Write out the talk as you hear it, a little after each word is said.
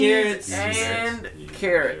Carrots and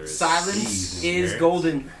carrots. Silence is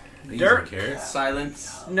golden. Dirt. Silence.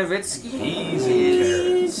 Nowitzki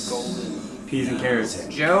is golden. Peas and carrots.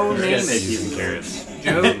 Joe Say Namath. peas and carrots.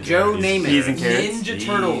 Joe Namath. Peas and carrots. Ninja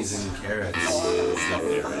Turtles. and carrots.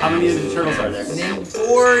 How many Ninja Turtles are there? Name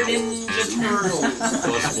 4 Ninja Turtles.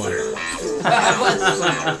 Plus one.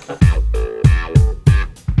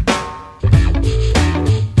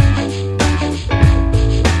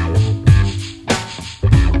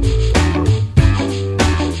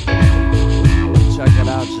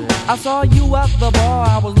 I saw you at the bar,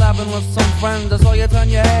 I was laughing with some friends. I saw you turn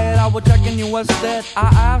your head, I was checking you instead. I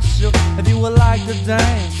asked you if you would like to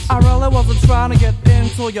dance. I really wasn't trying to get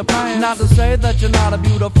into your pants. Not to say that you're not a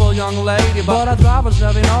beautiful young lady, but I drive a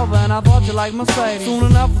Chevy Nova and I thought you liked Mercedes. Soon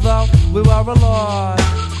enough though, we were alone,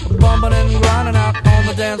 bumping and grinding out on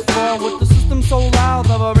the dance floor with the system so loud,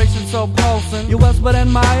 the vibration so close, and you whispered in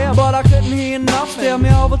my ear, but I couldn't hear nothing. Steer me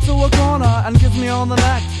over to a corner and kiss me on the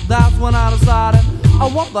neck. That's when I decided, oh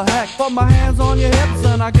what the heck. Put my hands on your hips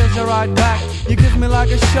and I kiss you right back. You kiss me like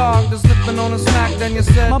a shark, just slipping on a smack. Then you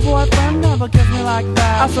said, my boyfriend never kissed me like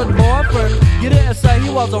that. I said, boyfriend, you didn't say he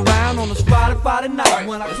was around on this Friday night. Alright,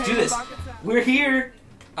 when I let's came do this. back. We're here.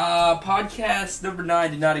 Podcast number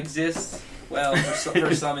 9 did not exist. Well,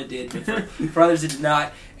 for some it did, but for others it did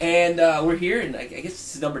not. And we're here, and I guess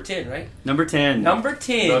this is number 10, right? Number 10. Number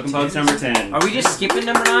 10. Broken Pokes number 10. Are we just skipping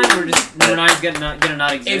number 9, or just number 9's gonna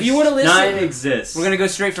not exist? If you want to listen, 9 exists. we're gonna go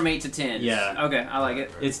straight from 8 to 10. Yeah. Okay, I like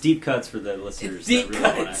it. It's deep cuts for the listeners. It's deep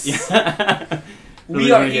that really cuts. Want it. Yeah. we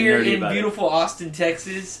Really are wanna get here nerdy in about it. beautiful Austin,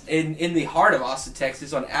 Texas, in the heart of Austin,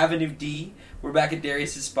 Texas, on Avenue D. We're back at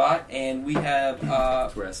Darius's spot, and we have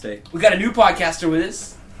That's where I stay. we got a new podcaster with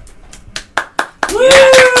us. Woo!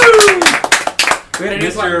 We got a new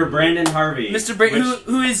Mr. Brandon Harvey. Mr. Bra-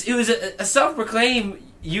 Which- who is a self-proclaimed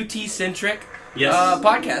UT-centric Yes.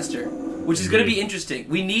 podcaster, which is going to be interesting.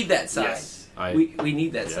 We need that side. Yes. We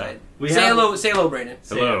need that Yeah. side. We Say have- hello, Brandon.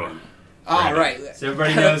 Hello. All right. So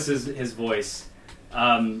everybody knows his voice.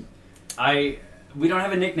 We don't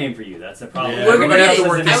have a nickname for you. That's the problem. Yeah, We're gonna have get to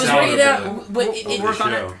work I this was out ready a to, bit. but We'll work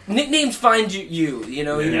on it. Nicknames find you. You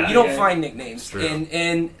know, Yeah. you don't Yeah. find nicknames. True.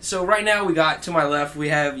 And so right now we got to my left we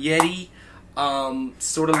have Yeti,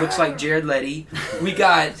 sort of looks like Jared Letty. We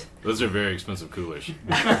got Those are very expensive coolers. we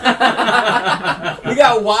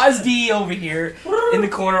got Wazd over here in the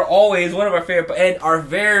corner, always one of our favorite, and our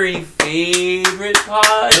very favorite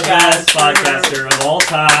The best podcaster of all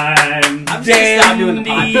time. I'm just gonna stop doing the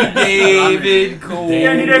Dandy podcast. David Colby.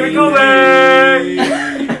 Dandy David Colby.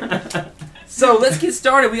 So let's get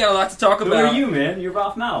started. We got a lot to talk Who about. are you, man? You're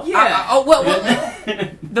Ralph Mouth. Yeah. Well,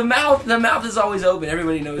 the mouth is always open.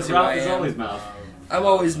 Everybody knows who I Ralph is am. always Mouth. I'm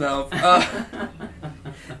always mouth.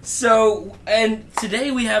 So, and today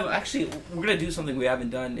we have we're gonna do something we haven't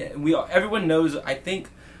done yet. Everyone knows. I think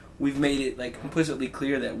we've made it like implicitly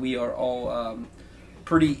clear that we are all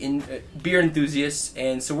pretty beer enthusiasts,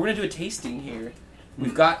 and so we're gonna do a tasting here.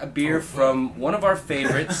 We've got a beer from one of our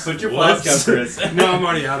favorites. Put your flask up, Chris. No, I'm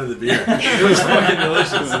already out of the beer. It was fucking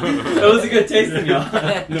delicious. That was a good tasting, y'all.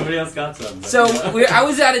 Nobody else got some. but- So I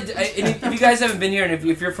was at it. And if you guys haven't been here, and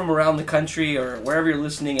if you're from around the country or wherever you're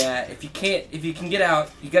listening at, if you can get out,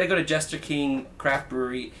 you got to go to Jester King Craft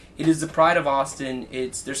Brewery. It is the pride of Austin.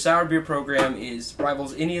 Their sour beer program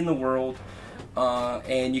rivals any in the world,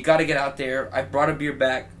 and you got to get out there. I brought a beer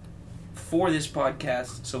back for this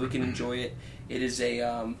podcast so we can enjoy it. It is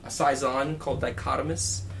a saison called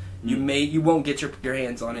Dichotomous. You won't get your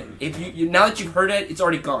hands on it. If you now that you've heard it, it's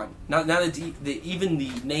already gone. Now that even the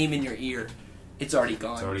name in your ear, it's already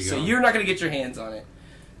gone. So gone. you're not going to get your hands on it.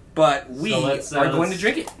 But we are going to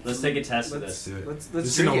drink it. Let's take a test of this. Let's This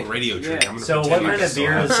is drink an it. old radio trick. Yeah. I'm gonna So, what pretend kind like of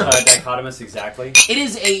beer I is saw it. Dichotomous exactly? It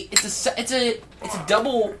is it's a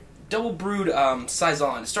double brewed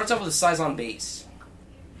saison. It starts out with a saison base.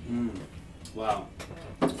 Wow.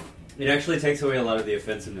 It actually takes away a lot of the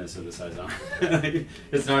offensiveness of the saison.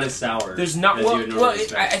 It's not as sour. There's not as you would normally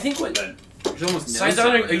expect, I think what but- There's almost no saison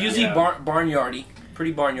sour are usually yeah. barnyardy,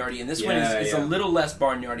 pretty barnyardy, and this one is a little less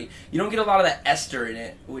barnyardy. You don't get a lot of that ester in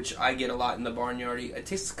it, which I get a lot in the barnyardy. It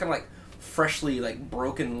tastes kind of like freshly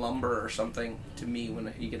broken lumber or something to me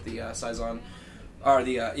when you get the saison or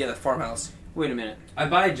the farmhouse. Wait a minute. I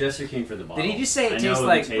buy Jester King for the bottle. Did he just say I it know tastes the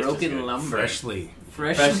like taste is broken good. lumber? Freshly.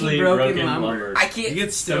 Freshly broken lumber. I You can't.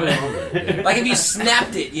 get still lumber. Like if you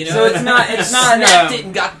snapped it, you know. So it's not snapped it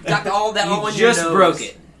and got all that all You in your just nose. broke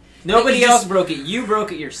it. Nobody You else just- broke it. You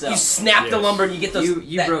broke it yourself. You snap the Yes. lumber and you get those.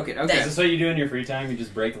 You broke it. Okay. Is this what you do in your free time? You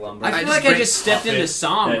just break lumber? I I feel just like I break- just stepped Puff into it.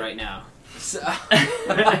 Psalm Yeah. right now.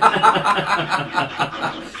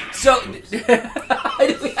 So, do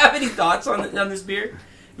we have any thoughts on this beer?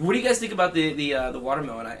 What do you guys think about the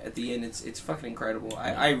watermelon at the end? It's fucking incredible.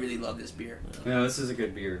 I really love this beer. No, this is a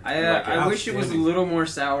good beer. I wish it was a little more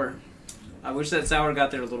sour. I wish that sour got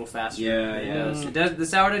there a little faster. Yeah. It does. The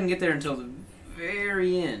sour didn't get there until the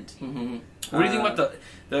very end. Mm-hmm. What do you think about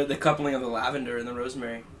the coupling of the lavender and the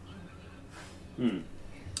rosemary? I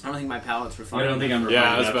don't think my palate's refined. I don't think I'm refined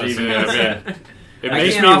Yeah, I was enough about to to even say. notice that. It I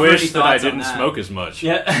makes can't me offer any wish that I thoughts on didn't that. smoke as much.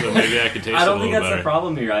 Yeah. So maybe I could taste I a don't little think that's better. the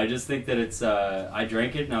problem here. I just think that it's. I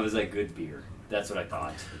drank it and I was like, good beer. That's what I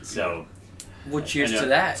thought. So. Well, cheers I know. to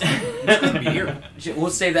that. It's good beer.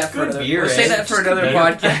 We'll save that for Good another. beer, We'll save eh? that for Just another good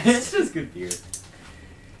podcast. it's just good beer.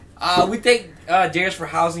 We thank Darius for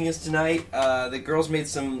housing us tonight. The girls made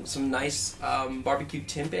some nice barbecue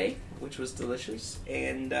tempeh, which was delicious,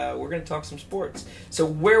 and we're going to talk some sports. So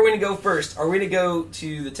where are we going to go first? Are we going to go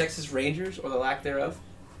to the Texas Rangers or the lack thereof?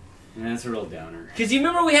 And that's a real downer. Because you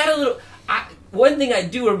remember we had a little... one thing I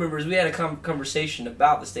do remember is we had a conversation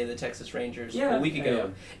about the state of the Texas Rangers a week ago. Yeah.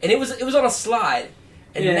 And it was on a slide.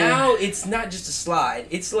 And Yeah. now it's not just a slide.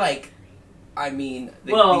 It's like... I mean,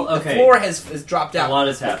 the okay. floor has dropped out. A lot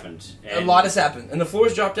has happened. A lot has happened, and the floor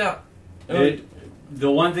has dropped out. The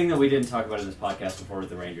one thing that we didn't talk about in this podcast before with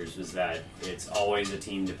the Rangers was that it's always a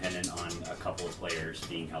team dependent on a couple of players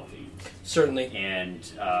being healthy. Certainly. And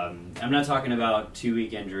I'm not talking about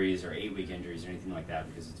 2-week injuries or 8-week injuries or anything like that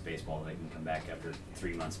because it's baseball. They can come back after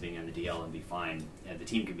 3 months being on the DL and be fine, and the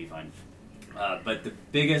team can be fine. But the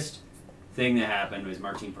biggest thing that happened was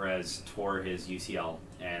Martin Perez tore his UCL,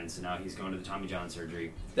 and so now he's going to the Tommy John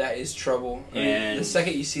surgery. That is trouble. I mean, And- the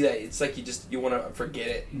second you see that, it's like you want to forget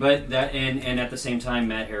it. But that and at the same time,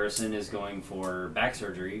 Matt Harrison is going for back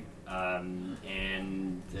surgery,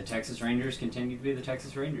 and the Texas Rangers continue to be the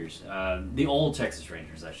Texas Rangers, the old Texas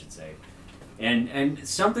Rangers, I should say. And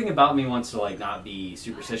something about me wants to like not be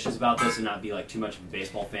superstitious about this and not be like too much of a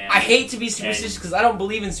baseball fan. I hate to be superstitious because I don't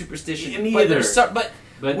believe in superstition. Me but either. there's But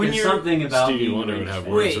when there's you're- something about Stevie being Wonder would Rangers have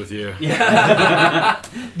fan. words Wait. with you. Yeah.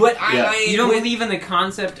 But Yeah. You don't when- believe in the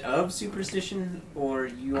concept of superstition, or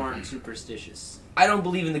you aren't superstitious? I don't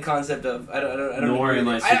believe in the concept of. I don't Nor agree am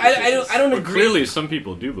with I it. I superstitious. don't But agree. clearly, some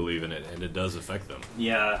people do believe in it, and it does affect them.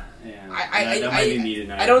 Yeah. I that might be me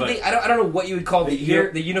tonight. I don't but think I don't know what you would call But the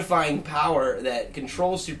here- the unifying power that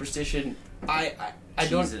controls superstition. I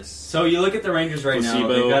don't. Jesus. So you look at the Rangers right now.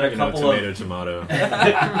 Placebo, They've got a you know, couple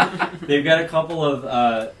tomato. They've got a couple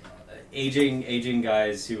of aging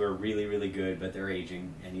guys who are really, really good, but they're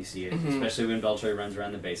aging, and you see it, Mhm. especially when Beltre runs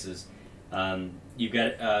around the bases. You've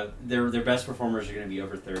got their best performers are going to be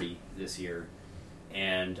over 30 this year,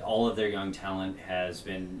 and all of their young talent has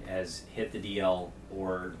hit the DL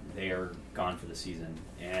or they are gone for the season.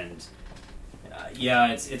 And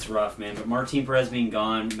yeah, it's rough, man. But Martin Perez being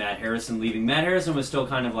gone, Matt Harrison leaving. Matt Harrison was still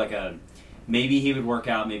kind of like a maybe he would work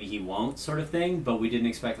out, maybe he won't sort of thing, but we didn't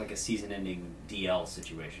expect like a season-ending DL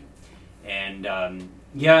situation. And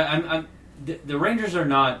the Rangers are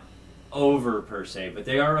not over per se, but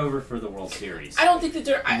they are over for the World Series. I don't think that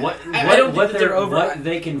they're. I don't what think that they're over. What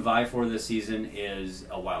they can vie for this season is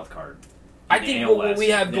a wild card. I in the think AL what West. we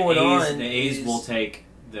have The going A's, on the A's is- will take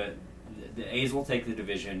the A's will take the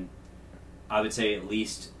division. I would say at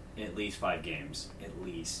least 5 games, at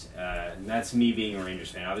least. And that's me being a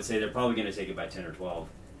Rangers fan. I would say they're probably going to take it by 10 or 12.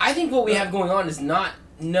 I think what we have going on is not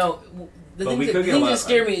The But thing we that, could the get thing a that wild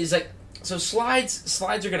scare card. me is like so slides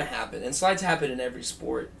are going to happen, and slides happen in every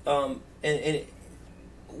sport. And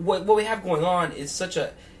what we have going on is such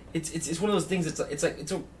a it's one of those things. It's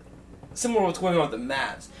similar to what's going on with the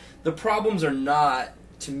Mavs. The problems are not,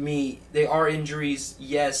 to me, they are injuries,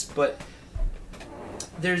 yes, but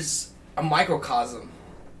there's a microcosm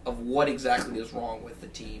of what exactly is wrong with the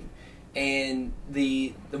team, and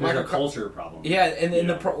the There's a microcosm. culture problem. Yeah, and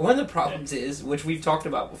Yeah. one of the problems is, which we've talked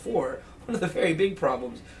about before, one of the very big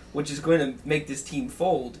problems, which is going to make this team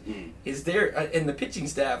fold, is there in the pitching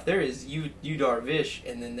staff. There is Yu Darvish,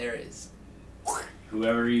 and then there is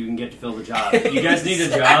Whoever you can get to fill the job. If you guys need a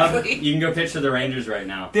job, Exactly. you can go pitch to the Rangers right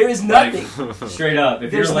now. there is Like, nothing. straight up.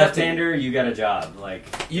 If There's you're a left-hander, you got a job. Like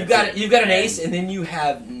You've that's got it. you've got an And- ace, and then you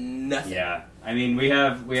have nothing. Yeah, I mean we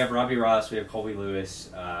have Robbie Ross, we have Colby Lewis,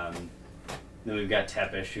 then we've got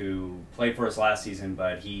Tepesh who played for us last season,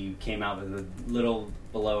 but he came out with a little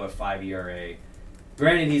below a 5 ERA.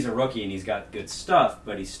 Granted, he's a rookie and he's got good stuff,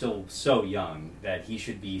 but he's still so young that he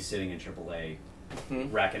should be sitting in AAA,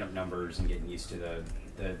 Mhm. racking up numbers and getting used to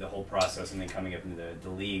the whole process, and then coming up into the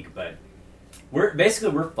league. But we're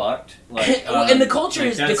fucked. Like, Well, and the culture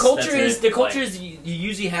like is that's you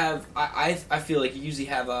usually have. I feel like you usually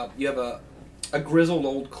have a grizzled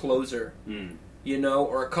old closer, Mm.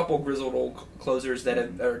 or a couple grizzled old closers that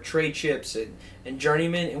are trade chips and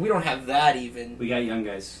journeymen, and we don't have that even. We got young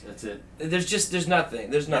guys. That's it. There's nothing.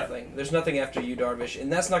 There's nothing after you, Darvish,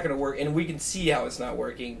 and that's not going to work. And we can see how it's not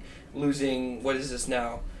working. Losing, what is this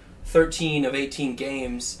now? 13 of 18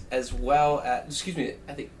 games, as well as,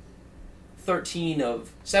 I think 13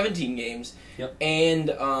 of 17 games. Yep.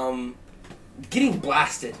 And getting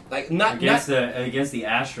blasted, like against the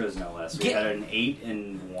Astros, no less. We had an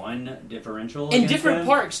 8-1 differential in different them.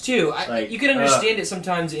 parks too. You can understand it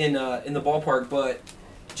sometimes in the ballpark, but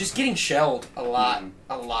just getting shelled a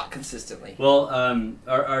lot consistently. Well,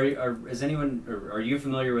 are you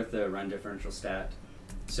familiar with the run differential stat?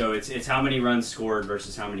 So it's how many runs scored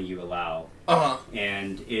versus how many you allow.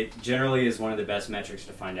 And it generally is one of the best metrics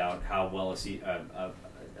to find out how well a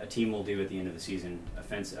team will do at the end of the season,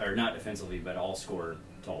 not offensively, but all score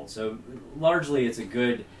total. So largely, it's a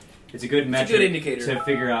good metric, a good indicator to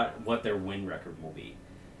figure out what their win record will be.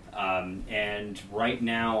 And right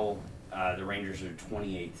now, the Rangers are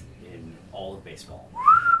 28th in all of baseball.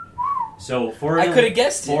 So for an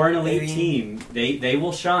elite team, they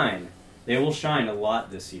will shine. They will shine a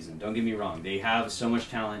lot this season. Don't get me wrong; they have so much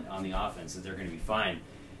talent on the offense that they're going to be fine.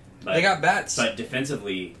 But, they got bats. But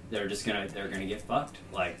defensively, they're gonna get fucked.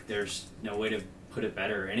 Like, there's no way to put it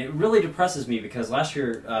better. And it really depresses me because last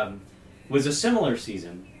year was a similar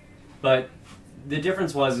season, but the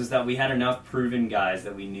difference was that we had enough proven guys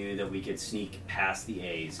that we knew that we could sneak past the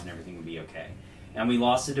A's and everything would be okay. And we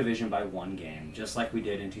lost the division by 1 game, just like we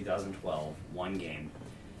did in 2012, 1 game.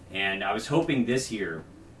 And I was hoping this year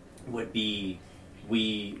would be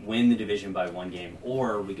we win the division by 1 game,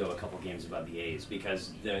 or we go a couple games above the A's,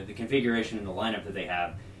 because the configuration in the lineup that they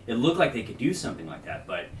have, it looked like they could do something like that.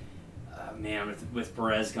 But man, with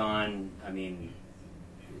Perez gone, I mean,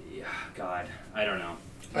 God, I don't know.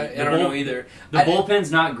 I don't know either. The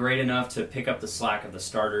bullpen's not great enough to pick up the slack of the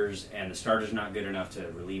starters, and the starters not good enough to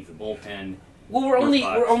relieve the bullpen. Well, we're only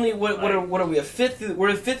what are we, a fifth? We're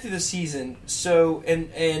a fifth of the season. So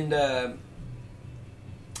and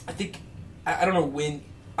I think. I don't know when.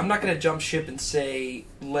 I'm not going to jump ship and say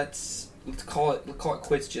let's call it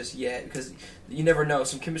quits just yet, because you never know.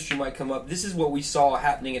 Some chemistry might come up. This is what we saw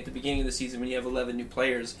happening at the beginning of the season when you have 11 new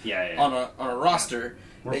players on a roster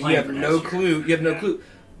that you have no clue. You have no clue.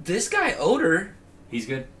 This guy Oder, he's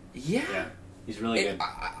good. Yeah. He's really good.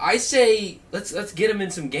 I say let's get him in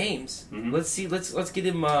some games. Mm-hmm. Let's see. Let's get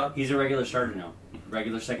him. He's a regular starter now.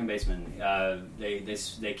 Regular second baseman.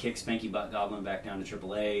 They kick Spanky Butt Goblin back down to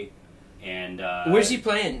AAA. And where's he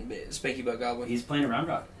playing, Spanky Butt Goblin? He's playing at Round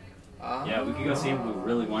Rock. Yeah, we could go see him if we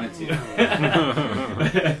really wanted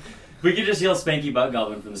to. We could just yell Spanky Butt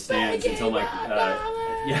Goblin from the stands until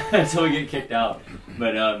until we get kicked out.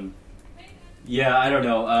 But I don't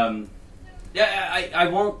know. I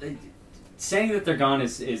won't. Saying that they're gone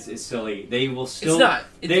is silly. They will still. It's not.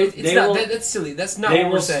 That's silly. That's not what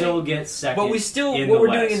we're saying. They will still get second. But what we're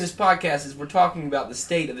doing in this podcast is we're talking about the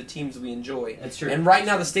state of the teams we enjoy. That's true. And right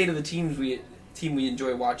now, the state of the team we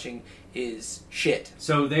enjoy watching is shit.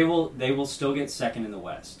 So they will still get second in the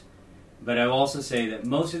West. But I will also say that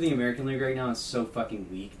most of the American League right now is so fucking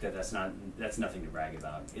weak that's nothing to brag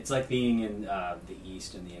about. It's like being in the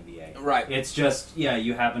East in the NBA. Right. It's just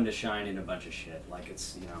you happen to shine in a bunch of shit. Like,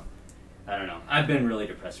 it's I don't know. I've been really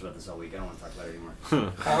depressed about this all week. I don't want to talk about it anymore.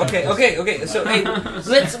 Okay. So, hey,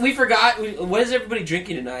 we forgot. What is everybody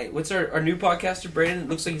drinking tonight? What's our new podcaster, Brandon? It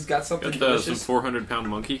looks like he's got something delicious. Some 400-pound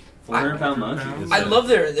monkey. 400-pound monkey. I love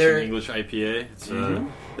their English IPA.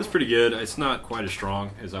 It's pretty good. It's not quite as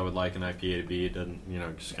strong as I would like an IPA to be. It doesn't,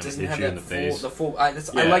 just kind of hit you in the face. I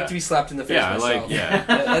like to be slapped in the face myself.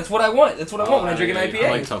 That's what I want. That's what I want when I drink an IPA.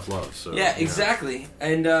 I like tough love. So, yeah, exactly.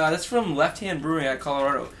 And that's from Left Hand Brewing out of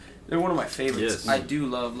Colorado. They're one of my favorites. Yes. I do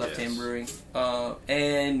love Left Hand Brewing.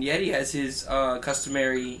 And Yeti has his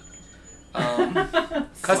customary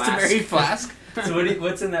flask. So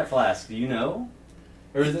what's in that flask? Do you know?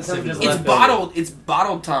 Or is it something just It's left bottled. over? It's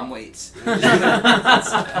bottled Tom Waits.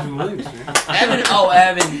 Evan Williams, man.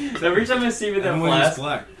 Evan. So every time I see you with that Evan Williams flask,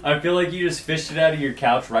 Black. I feel like you just fished it out of your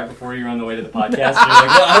couch right before you were on the way to the podcast. And you're like,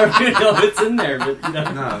 well, I don't even know what's in there, but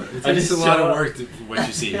No, it's I just just a lot show of up. work to what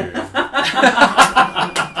you see here.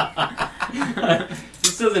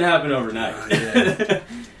 This doesn't happen overnight.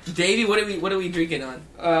 Davey, what are we drinking on?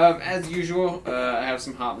 As usual, I have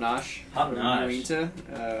some Hop Nosh. Hop Nosh.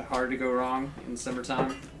 Marita. Hard to go wrong in the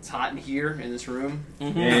summertime. It's hot in here in this room.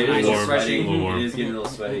 Mm-hmm. Yeah, it is Nice warm. refreshing. It is getting a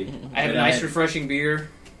little sweaty. I have a But nice, refreshing beer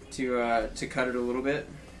to cut it a little bit.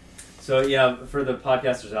 So yeah, for the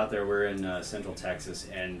podcasters out there, we're in Central Texas,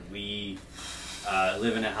 and we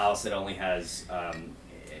live in a house that only has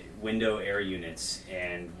window air units,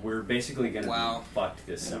 and we're basically going to Wow. be fucked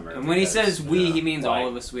this summer. And when he because, says we, he means like, all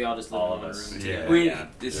of us. We all just live all in of one us. room. Yeah. We, Yeah.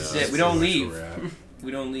 This is Yeah, it. We that's don't pretty leave. much where we're at.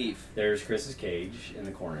 We don't leave. There's Chris's cage in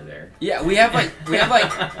the corner there. Yeah, we have like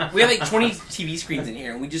 20 TV screens in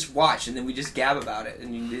here, and we just watch, and then we just gab about it,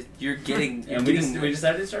 and you're getting. And we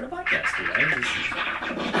decided to start a podcast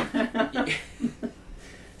today.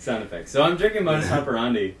 Sound effects. So I'm drinking Modus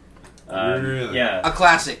Operandi. Really? Yeah. a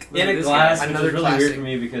classic. In a This glass, guy, which another is really classic. weird for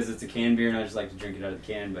me because it's a canned beer and I just like to drink it out of the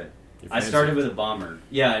can, but You're I fancy. started with a bomber.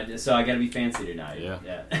 Yeah, so I gotta be fancy tonight.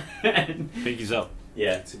 Yeah. Yeah. Pinky's up.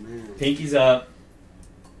 Yeah. It's a man. Pinky's up.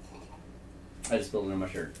 I just spilled it on my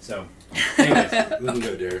shirt. So, anyways. Let him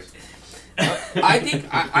go, Darius. I think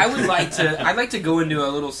I would like to. I'd like to go into a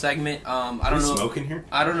little segment. I don't know. Smoking here?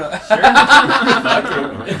 I don't know. I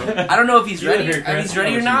I don't know if he's You're ready. here, If Chris. he's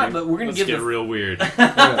ready or Let's not. see. But we're gonna Let's give get the real weird.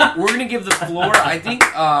 we're gonna give the floor. I think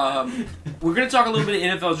we're gonna talk a little bit of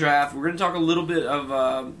NFL draft. We're gonna talk a little bit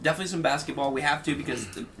of definitely some basketball. We have to because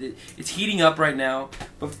it's heating up right now.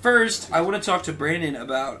 But first, I want to talk to Brandon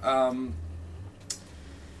about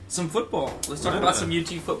some football. Let's talk about some UT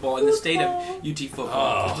football in the state of UT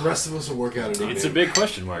football. The rest of us will work out an It's a big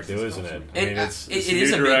question mark, though, isn't it? I mean, it's It a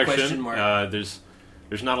is new a big direction. question mark.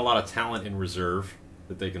 There's not a lot of talent in reserve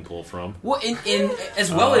that they can pull from. Well, in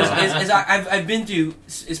as well as I've been through,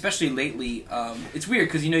 especially lately, it's weird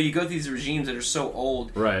because you go through these regimes that are so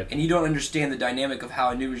old, Right. and you don't understand the dynamic of how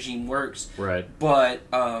a new regime works. Right. But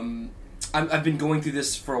I've been going through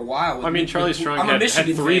this for a while. I mean, Charlie Strong I'm a had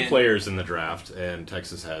Michigan 3 fan. players in the draft, and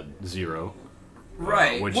Texas had 0.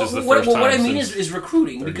 Right. Which Well, is the what, first what I time mean since is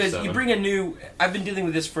recruiting because you 37. bring a new. I've been dealing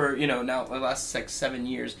with this for now the last 7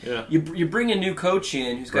 years. Yeah. You bring a new coach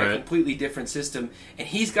in who's got a Right. completely different system, and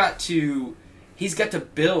he's got to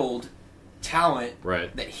build talent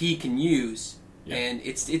Right. that he can use, Yeah. and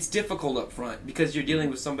it's difficult up front because you're dealing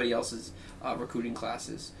with somebody else's recruiting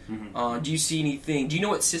classes. Do you see anything? Do you know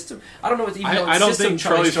what system? I don't know what even know what I don't system think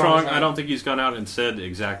Charlie Strong. is on. I don't think he's gone out and said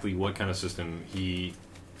exactly what kind of system he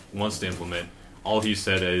wants to implement. All he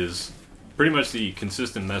said is pretty much the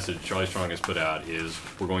consistent message Charlie Strong has put out is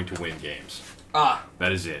we're going to win games.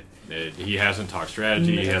 That is it. He hasn't talked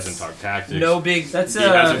strategy. He hasn't talked tactics. No big. That's He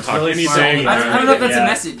hasn't talked really smart. anything. I don't know if that's Yeah. a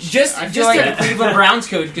message. Just- I just feel like to- the Cleveland Browns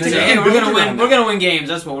coach can to say, get "Hey, we're gonna moved win. around We're gonna win games.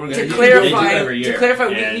 That's what we're gonna To do." clarify, every year.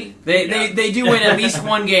 And- They do win at least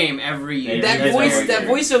one game every year. They That do. voice, Very that good.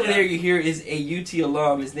 voice over Yeah. there you hear is a UT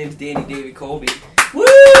alum. His name's Danny David Colby. Woo!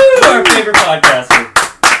 Our favorite podcaster.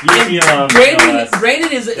 UT alum. no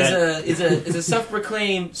Brandon is less. a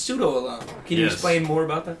self-proclaimed pseudo alum. Can you Yes. explain more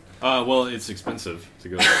about that? Well, it's expensive to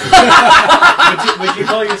go. Would you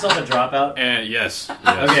call yourself a dropout? And yes.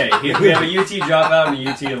 Okay, we have a UT dropout and a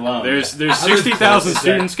UT alum. There's 60,000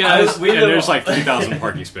 students, guys, we and live there's on- like 3,000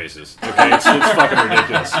 parking spaces. Okay, it's fucking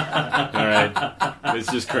ridiculous. All right,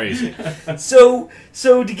 it's just crazy. So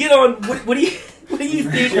to get on, what do you You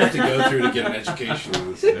think? have to go through to get an education.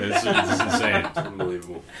 It's insane. It's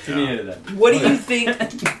unbelievable. Give me into that. What do you think?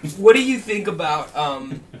 What do you think about?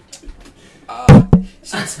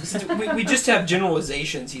 Since we just have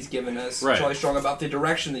generalizations he's given us, Right. Charlie Strong, about the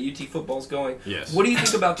direction that UT football's going. Yes. What do you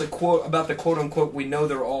think about the quote unquote? We know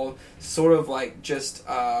they're all sort of like just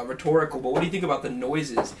rhetorical, but what do you think about the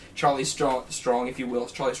noises Charlie Strong, if you will,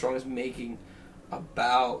 Charlie Strong is making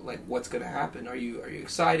about like what's going to happen? Are you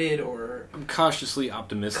excited or I'm cautiously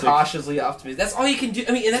optimistic. cautiously optimistic? That's all you can do.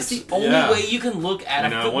 I mean, and that's the only Yeah. way you can look at a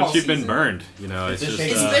football once you've been season. burned, it's It's a just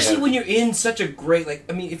shame. Especially when you're in such a great,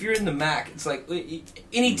 if you're in the MAC, it's like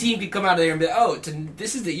any team could come out of there and be like, oh,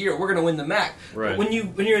 this is the year we're going to win the MAC. Right. But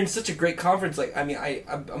when you're in such a great conference, I'm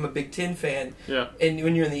a Big Ten fan, yeah. and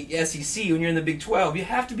when you're in the SEC, when you're in the Big 12, you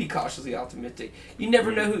have to be cautiously optimistic. You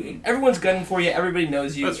never know who, everyone's gunning for you, everybody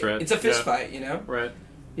knows you. That's right. It's a fist Yeah. fight, Right.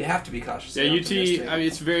 You have to be cautiously Yeah, optimistic. UT. I mean,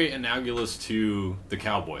 it's very analogous to the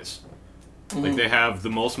Cowboys. Mm-hmm. Like they have the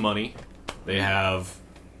most money, they have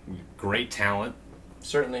great talent,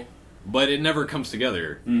 Certainly. but it never comes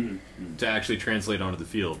together Mm-hmm. to actually translate onto the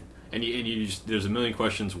field. And you just, there's a million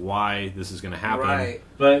questions why this is going to happen. Right.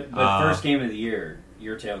 But first game of the year,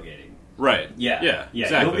 you're tailgating. Right. Yeah. Yeah. Yeah.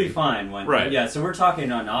 Exactly. You'll be fine when. Right. Yeah. So we're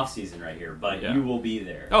talking on off season right here, but Yeah. you will be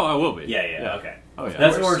there. Oh, I will be. Yeah. Okay. Oh yeah.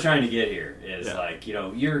 That's what we're trying to get here. Is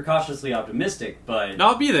Yeah. you're cautiously optimistic, but No,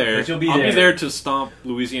 I'll be there. But you'll be I'll there. be there to stomp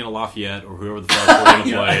Louisiana Lafayette or whoever the fuck we're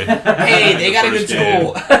going to play. Hey, they got a First good game.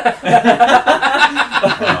 school.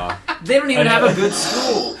 They don't even have a good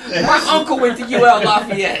school. My uncle went to UL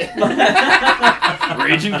Lafayette.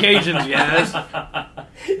 Raging Cajuns, yes.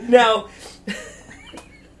 Now,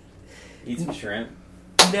 eat some shrimp.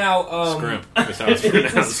 Now, Scrimp. That's how it's It's a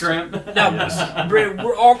pronounced. scrimp. now, Yes. Brandon,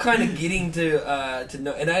 we're all kind of getting to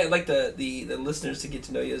know, and I like the listeners to get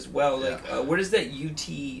to know you as well. Like, where does that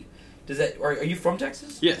UT? Does that? Are you from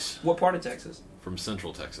Texas? Yes, What part of Texas? from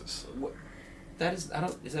Central Texas. What, that is. I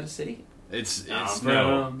don't. Is that a city? It's No, it's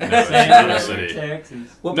no. it's not a city. Texas.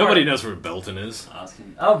 What Nobody part? knows where Belton is.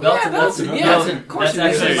 Austin. Oh, Belton. Belton, That's, yeah, Belton. of course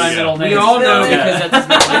That's it is. actually my Yeah. middle name. We all know Yeah. because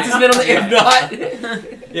that's his middle That's name. his middle name. If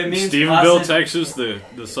not, It means Stephenville, Austin. Texas, the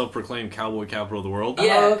self-proclaimed cowboy capital of the world.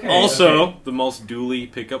 Yeah. Oh, okay. Also, Okay. the most dually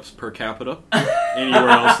pickups per capita anywhere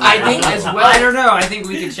else. In the I world. think as well. I don't know. I think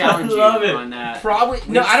we could challenge you Love it. on that. Probably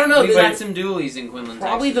no. I don't know. We've Like, had some dualies in Quinlan,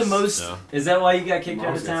 probably Texas. the most. No. Is that why you got kicked out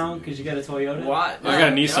Mom's of got town? some Because you got a Toyota? What? I got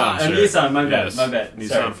a Nissan. God. A Sure. Nissan, my bad, Yes. my bad. Nissan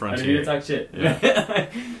Sorry. Frontier. I didn't mean to talk shit. Yeah.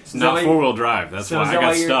 It's Is that not why four-wheel drive. That's so why is I that got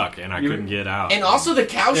why you're- stuck and I you're- couldn't get out. And also the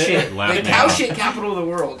cow shit. Laugh The at cow me. shit capital of the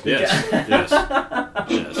world. Yes, yes, yes.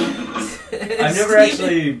 I've never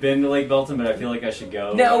actually been to Lake Belton, but I feel like I should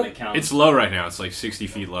go. No. on account. It's low right now. It's like 60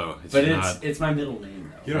 feet low. It's but not. it's my middle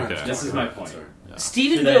name though. You don't have Okay. to This talk is my about it, point. sorry.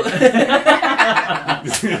 Stephenville.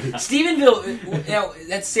 Today. Stephenville. Now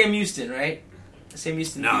that's Sam Houston, right? Sam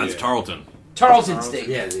Houston. No, it's Yeah. Tarleton. Tarleton State.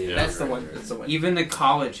 Yeah, That's the one. That's the one. Even the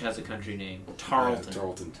college has a country name. Tarleton.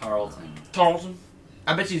 Tarleton. Tarleton. Tarleton.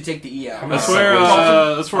 I bet you take the E out. How That's many where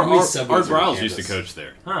subways- that's where how many Art subways are in Briles used to Kansas? coach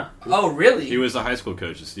there. Huh. Oh, really? He was a high school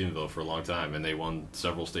coach at Stephenville for a long time, and they won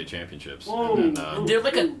several state championships. Whoa. And then, They're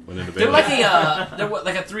like a. went into They're Baylor. like a. They're what,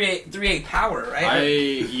 like a 3A power, right?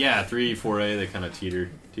 Yeah, 3, 4A. They kind of teeter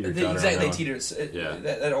They, totter. on exactly. that They one. teeters. Yeah.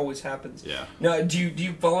 That always happens. Yeah. No. Do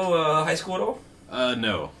you follow high school at all?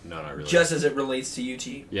 No, not really. Just as it relates to UT.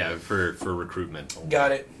 yeah, for recruitment.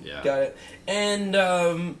 Got it. Yeah. Got it. And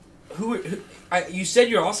you said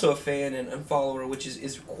you're also a fan and follower, which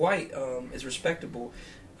is quite is respectable,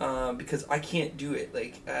 because I can't do it.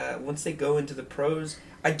 Like once they go into the pros,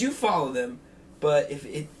 I do follow them, but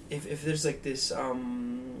if there's like this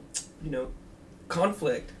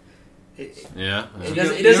conflict, Yeah. It yeah.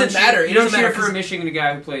 doesn't- it doesn't matter. It You don't doesn't matter cheer for a 'cause- Michigan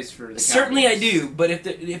guy who plays for the certainly I Cowboys. do. But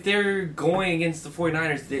if they're going against the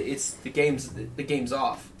 49ers, it's the game's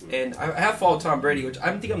off. And I have followed Tom Brady, which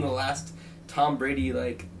I think I'm the last Tom Brady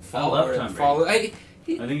follower. Tom Brady. follow. I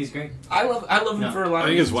think he's great. I love him No. for a lot I of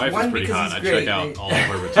think his reasons. wife One, is pretty because hot. he's I great. check out all of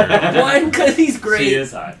her material. One, because he's She great.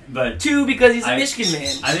 is hot, but Two, because he's a I- Michigan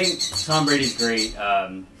man. I think Tom Brady's great.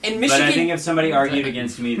 And But Michigan, I think if somebody argued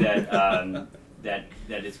against me that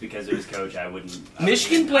that it's because of his coach, I wouldn't.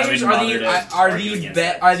 Michigan I players wouldn't are bother the to are argue the against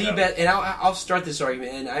best. that, Are the so. best. And I'll start this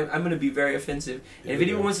argument, and I'm going to be very offensive. And if Yeah.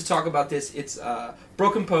 anyone wants to talk about this, it's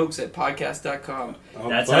brokenpokes@podcast.com.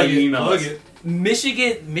 That's how you email plug us. it.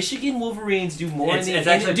 Michigan Wolverines do more It's in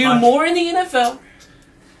the actually do fun. more in the NFL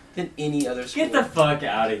than any other sport. Get the fuck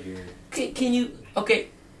out of here! Can you? Okay,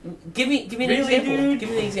 give me an Really, example. dude? Give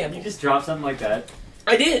me an example. You just drop something like that.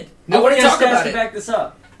 I did. I Nobody want to has talk stats about to it. back this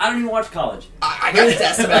up. I don't even watch college. I got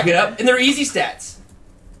stats to back it up, and they're easy stats.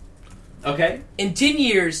 Okay. In 10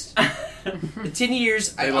 years,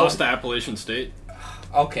 They lost to Appalachian State.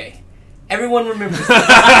 Okay, everyone remembers.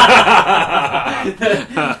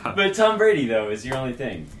 But Tom Brady though is your only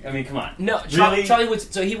thing. I mean, come on. No, Really? Charlie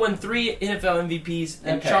Woodson. So he won 3 NFL MVPs,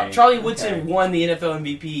 and Okay, Charlie Woodson okay. won the NFL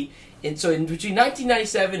MVP. And so between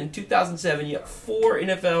 1997 and 2007, you have 4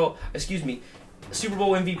 Super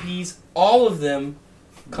Bowl MVPs. All of them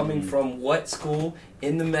coming from what school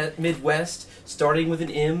in the Midwest, starting with an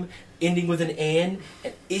M, ending with an and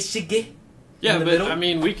Ishige. Yeah, in the but middle? I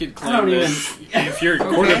mean, we could I claim don't that if your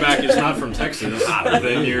quarterback is not from Texas,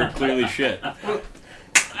 then you're clearly shit.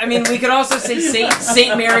 I mean, we could also say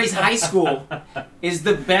St. Mary's High School is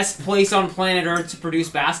the best place on planet Earth to produce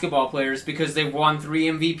basketball players because they won 3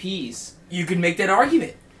 MVPs. You could make that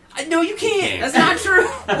argument. No, you can't. That's not true.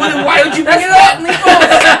 Well, then why would you bring it up?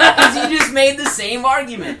 Because you just made the same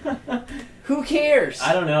argument. Who cares?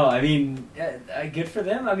 I don't know. I mean, good for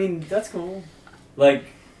them. I mean, that's cool. Like,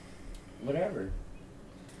 whatever.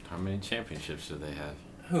 How many championships do they have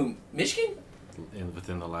Who? Michigan?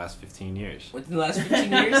 within the last 15 years? Within the last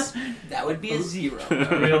 15 years? That would be a 0.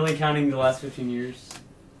 Are we only counting the last 15 years?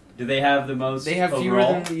 Do they have the most? They have fewer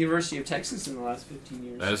overall? than the University of Texas in the last 15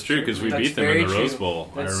 years. That is true because we That's beat them in very the true. Rose Bowl.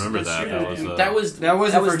 I That's- remember that's that. true. That was That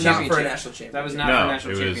was That wasn't was for a not for a championship. national championship. That was not for a no.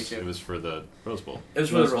 national It championship. was for the Rose Bowl. It was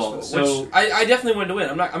for the Rose Rose Bowl. Bowl, So- which I definitely wanted to win.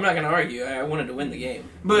 I'm not going to argue. I wanted to win the game.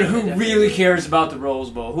 But I who definitely really did. cares about the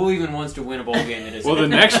Rose Bowl? Who even wants to win a bowl game that is? Well, the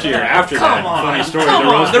next year after Come that, on. funny story, Come the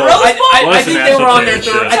on. Rose The Bowl. Rose Bowl? I was a think they national were on their third.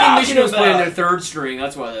 championship. I think Talking Michigan was playing about- their third string.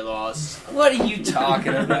 That's why they lost. What are you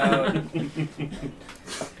talking about?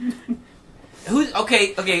 Who's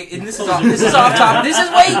okay? And this is off topic.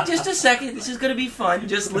 Wait, just a second. This is gonna be fun.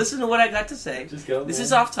 Just listen to what I got to say. Just go. This man.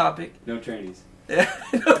 is off topic. No trainees. No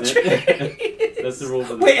training. That's the rule.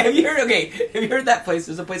 For the Wait, have you heard? Okay, have you heard that place?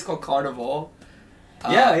 There's a place called Carnival.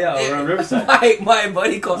 Yeah, over on Riverside. My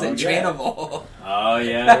buddy calls it yeah. Trainable. Oh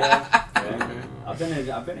yeah. I've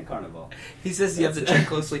been in Carnival. He says you have to check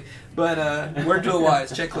closely, but word to a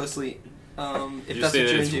wise, check closely. If Did you that's say what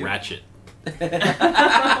that you're it's into. Ratchet?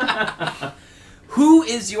 Who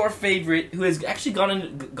is your favorite? Who has actually gone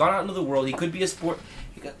out into the world? He could be a sport.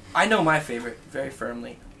 I know my favorite very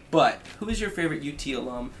firmly, but who is your favorite UT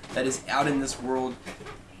alum that is out in this world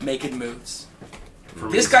making moves?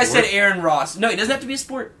 This guy said Aaron Ross. No, he doesn't have to be a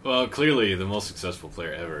sport. Well, clearly the most successful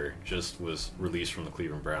player ever just was released from the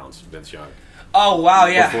Cleveland Browns, Vince Young. Oh wow,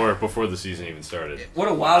 yeah. Before the season even started. What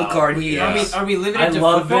a wild card he Yeah. is. Are we living I into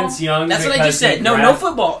love football? Vince Young. That's what I because just said. he No grabbed-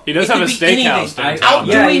 football. He does It have a could be steakhouse anything. downtown.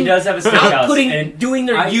 Yeah, he does have a steakhouse. Doing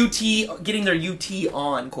their I- UT, getting their UT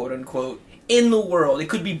on, quote unquote, in the world. It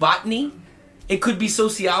could be botany. It could be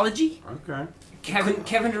sociology. Okay.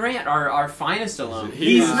 Kevin Durant, our finest alum.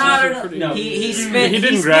 He's not a- pretty- no. He spent. He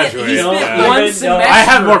didn't spent- graduate. He spent Yeah. one No, semester. I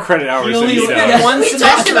have more credit hours He than only he spent does. one We talked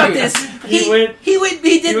semester. about this. He did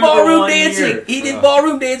went ballroom for 1 dancing. year. He did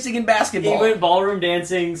ballroom dancing and basketball. He went ballroom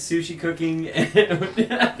dancing, sushi cooking.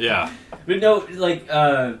 Yeah. But no, like,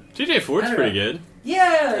 TJ Ford's I don't pretty know. good.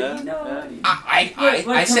 yeah, you know.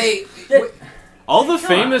 I say. All the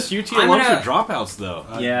famous UT I'm alums gonna- are dropouts, though.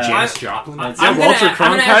 Yeah. Janis Joplin. I'm Walter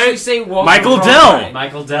gonna actually Cronkite, say Walter Michael Cronkite. Dell.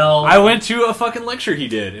 Michael Dell. I went to a fucking lecture he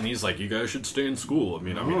did, and he's like, "You guys should stay in school." I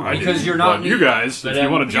mean, I Because didn't, you're not but me. you guys, But, if you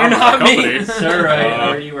want a you're job in not our me. company, Sir, I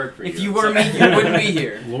already work for you. If you were me, you wouldn't be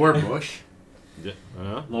here. Laura Bush.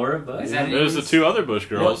 Laura Bush. Is that it? there's the two other Bush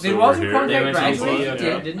girls. Did that Walter were here. Cronkite They went to graduate? UT, He okay.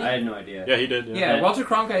 did, didn't he? I had no idea. Yeah, he did. Yeah, Walter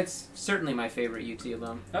Cronkite's certainly my favorite UT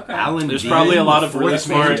alum. Okay. Alan There's Bean, probably a lot the of really fourth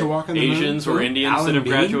man smart to walk on the moon. Asians or Indians Alan that have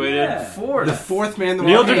Bean? graduated. Yeah. Four. The fourth man to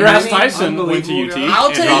Neil walk on the deGrasse moon. Tyson went to UT Unbelievable guy. I'll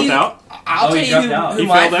and tell dropped you. out. I'll Oh, tell he you dropped out. who He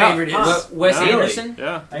my failed out. favorite is. Huh. Wes Really? Anderson.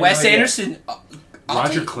 Yeah. I had Wes no idea. Anderson. I'll Roger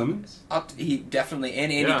tell you- Clemens. He definitely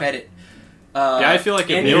and Andy Yeah. Pettit. Yeah, I feel like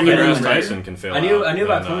if and Neil Pettit deGrasse was right. Tyson can fail I knew out,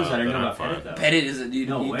 about then, Clemens. I didn't then know I'm about fine. Pettit though. Pettit is a dude,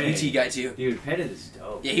 No way. UT guy too. Dude, Pettit is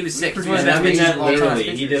dope. Yeah, he was sick. He's produced one of the I best mean pictures that of all time.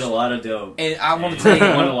 literally. He did a lot of dope. And I want to And tell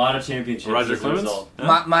he you, won a lot of championships. Roger as a Clemens? result.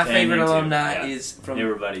 my And favorite me too. alumni Yeah. is from They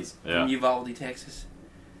were buddies. Yeah. Uvalde, Texas.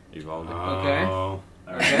 Uvalde. Okay. Oh.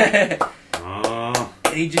 Okay. Oh.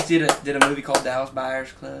 And he just did a movie called Dallas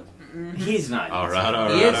Buyers Club. He's not. All right, all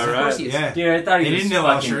He right, is, all of course right. he is. Yeah. Dude, I thought he They was didn't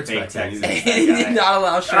allow fucking shirts fake back then Texas. either. He did not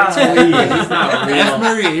allow shirts. Golly, he's not F. real.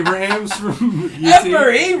 Murray Abrahams from UT. F.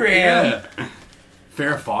 Murray Abraham. Yeah.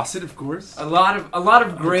 Farrah Fawcett, of course. A lot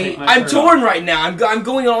of great. my I'm shirt torn off. right now. I'm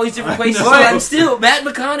going all these different I places, know. but I'm still Matt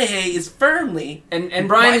McConaughey is firmly. And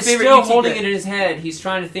Brian My is favorite still UT holding guy. it in his head. He's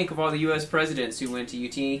trying to think of all the U.S. presidents who went to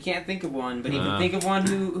UT. And he can't think of one, but he can think of one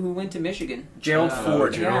who went to Michigan. Gerald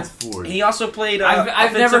Ford. Gerald yeah. Ford. He also played. I've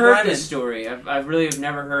offensive never heard lineman. this story. I've really have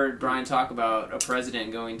never heard Brian talk about a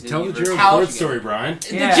president going to. Tell the University Gerald of Ford Michigan. story, Brian.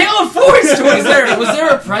 Yeah. The Gerald Ford story. Was there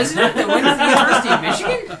a president that went to the University of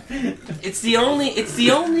Michigan? It's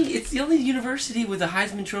the only university with a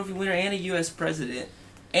Heisman Trophy winner and a U.S. president,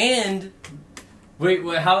 and Wait,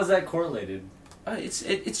 how is that correlated? it's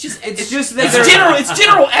just that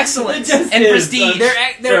general excellence It just and is. prestige.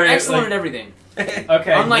 They're Sorry, excellent like- at everything.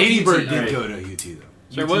 Okay. Unlike Lady UT. Bird did Alright. go to UT, though.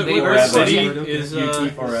 So what They were city so- is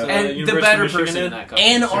UT forever. And the University better of Michigan person in in? that company.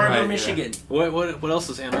 Ann Arbor, Right, yeah. Michigan. What else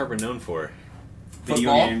is Ann Arbor known for?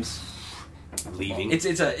 Video Football? games. Leaving. It's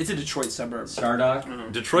a Detroit suburb.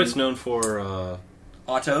 Stardock. Detroit's known for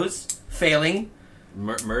Autos failing.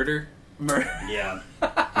 murder. Yeah.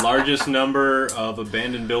 Largest number of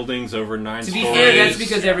abandoned buildings over 9 To be stories fair, that's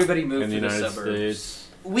because everybody in moved the to the United suburbs. States.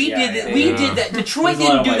 We Yeah, did yeah, we yeah. did that. Detroit There's a lot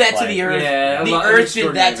didn't of do white that to flight. the earth. Yeah, a the lot- earth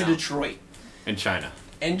did that to extraordinary Detroit. In China.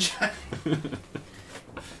 And China.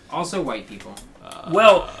 Also, white people.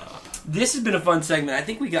 Well, this has been a fun segment.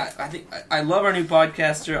 I love our new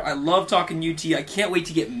podcaster. I love talking UT. I can't wait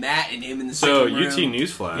to get Matt and him in the So same room. UT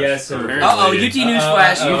Newsflash. Yes, sir. Apparently, Uh-oh, UT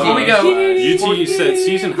Newsflash. Uh-oh. Here we go. UT set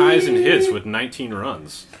season highs in hits with 19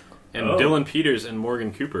 runs, and Oh. Dylan Peters and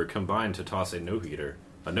Morgan Cooper combined to toss a no-hitter.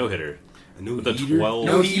 A no-hitter A new with a heater. 12.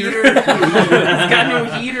 No heater. He's got no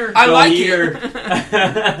heater. I Go like heater. it.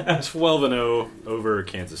 12-0 over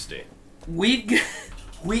Kansas State.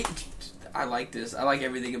 I like this. I like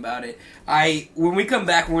everything about it. When we come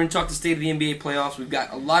back, we're going to talk the state of the NBA playoffs. We've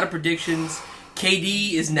got a lot of predictions.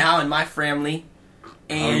 KD is now in my family.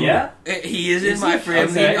 And yeah? he is Is in my he?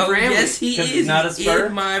 family. Okay. Oh, Family. yes, he 'Cause is. he's not a Spur?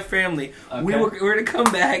 in my family. Okay. We're going to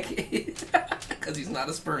come back because he's not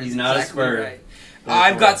a Spur. He's not a exactly Spur. right.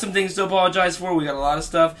 I've got some things to apologize for. We got a lot of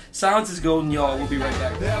stuff. Silence is golden, y'all. We'll be right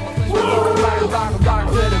back. In the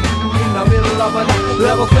middle of a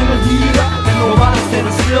level thing with heat up, and nobody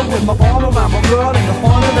standing still with my arm around my girl and the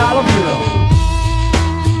 $100 bill.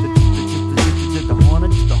 The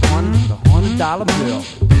 $100 bill.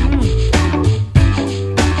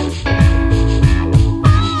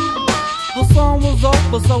 The song was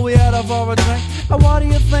over, so we had her for a drink. And what do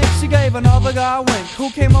you think? She gave another guy a wink. Who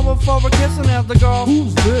came over for a kiss and asked the girl,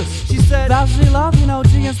 who's this? She said, that's G Love, you know,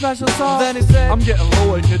 G and Special Sauce. Then he said, I'm getting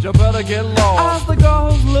Louis, kid, you better get lost. I asked the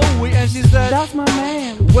girl who's Louis, and she said, that's my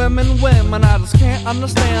man. Women, I just can't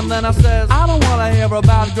understand. Then I says, I don't wanna hear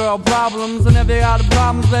about girl problems. And if you got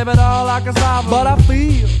problems, baby, all I can solve them. But I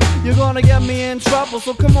feel you're gonna get me in trouble.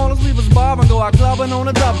 So come on, let's leave this bar and go out clubbing on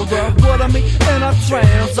a double, girl. Put me in a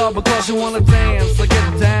trance, all because you wanna dance. So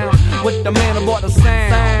get down with the man aboard the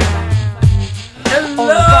sound.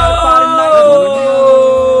 Hello,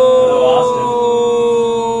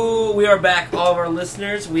 Austin. We are back, all of our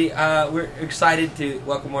listeners. We're excited to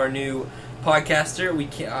welcome our new podcaster.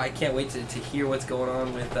 I can't wait to hear what's going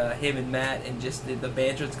on with him and Matt and just the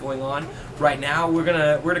banter that's going on right now. We're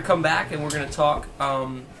gonna come back and we're gonna talk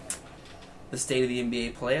the state of the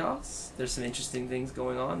NBA playoffs. There's some interesting things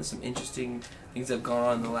going on. There's some interesting things that have gone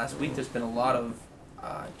on in the last week. There's been a lot of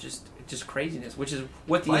just craziness, which is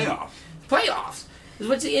what the playoffs is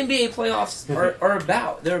what the NBA playoffs are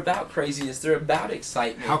about. They're about craziness. They're about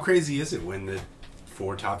excitement. How crazy is it when the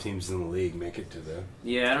 4 top teams in the league make it to the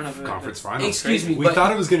I don't know if conference finals? Excuse me, we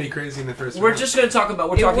thought it was going to be crazy in the first round. We're just going to talk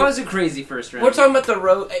about. It was a crazy first round. We're talking about the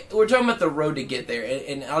road. We're talking about the road to get there,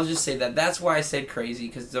 and I'll just say that that's why I said crazy,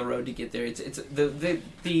 because the road to get there. It's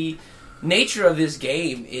the nature of this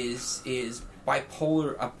game is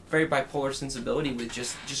bipolar, a very bipolar sensibility with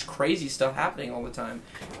just crazy stuff happening all the time.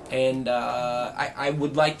 And I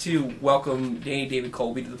would like to welcome Danny David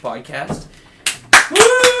Colby to the podcast.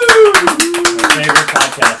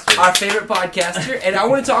 Our favorite podcaster, and I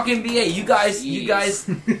want to talk NBA. You guys,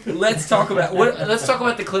 let's talk about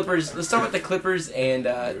the Clippers. Let's talk about the Clippers and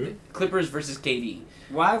the Clippers versus KD.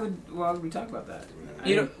 Why would we talk about that?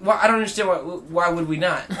 I don't understand why would we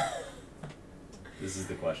not? This is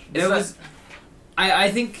the question.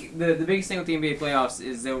 I think the biggest thing with the NBA playoffs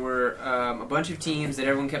is there were a bunch of teams that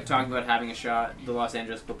everyone kept talking about having a shot. The Los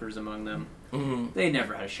Angeles Clippers among them. Mm-hmm. They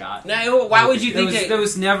never had a shot. Now, why would you think there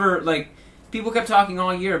was never, like, people kept talking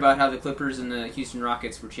all year about how the Clippers and the Houston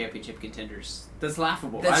Rockets were championship contenders. That's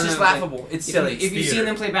laughable. That's just laughable. It's silly. If you've seen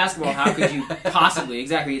them play basketball, how could you possibly?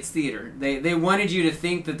 Exactly, it's theater. They wanted you to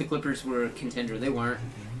think that the Clippers were a contender. They weren't.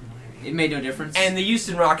 It made no difference. And the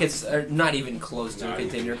Houston Rockets are not even close to a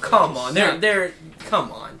contender. Come on, they're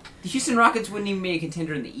come on. The Houston Rockets wouldn't even be a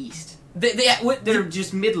contender in the East. They're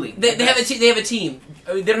just middling. They have a team. They have a team.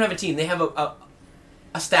 They don't have a team. They have a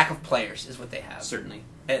stack of players, is what they have. Certainly,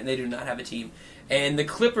 and they do not have a team. And the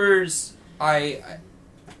Clippers, we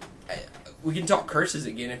can talk curses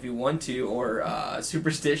again if you want to, or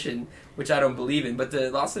superstition, which I don't believe in. But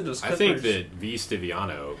the Los Angeles Clippers, I think that V.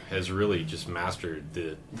 Stiviano has really just mastered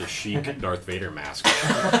the chic Darth Vader mask.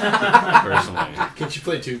 Personally, can't you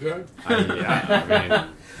play 2-guard? Yeah, I mean,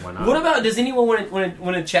 why not? What about? Does anyone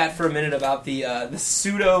want to chat for a minute about the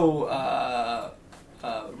pseudo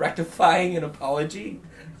rectifying an apology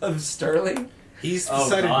of Sterling? He's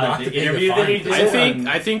decided not to pay the fine.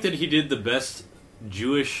 I think that he did the best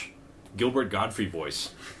Jewish Gilbert Gottfried voice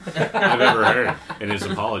I've ever heard in his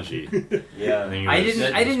apology. Yeah, I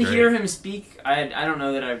didn't hear him speak. I don't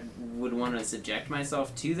know that I would want to subject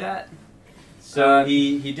myself to that. So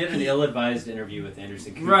he did an ill-advised interview with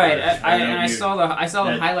Anderson Cooper. Right, I saw the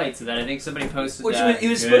highlights of that. I think somebody posted that. He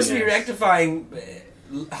was supposed to be rectifying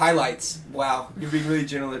highlights. Wow, you're being really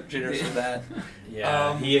generous with that.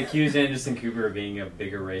 Yeah, he accused Anderson Cooper of being a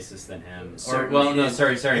bigger racist than him.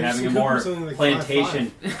 Having a more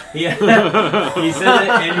plantation. He said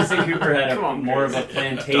that Anderson Cooper had more of a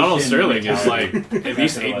plantation. Donald Sterling mentality. is like at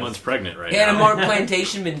least 8 months pregnant right now. He had a more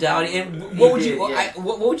plantation mentality. And what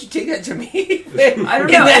would you take that to mean? I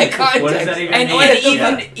don't know. In that context. What does that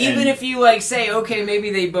even mean? Even if you like say, okay, maybe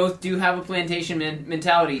they both do have a plantation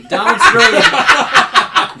mentality. Donald Sterling.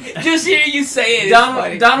 Just hear you say it.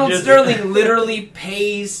 Donald Sterling literally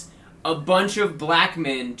pays a bunch of black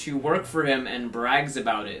men to work for him and brags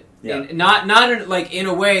about it. Yeah. And not in, like in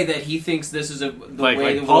a way that he thinks this is the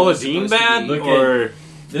way the Paula world is Dean supposed bad to be. or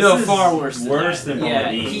No, is far worse than worse that. than Yeah,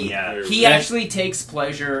 Pauline. he actually takes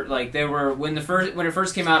pleasure. Like there were when it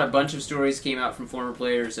first came out, a bunch of stories came out from former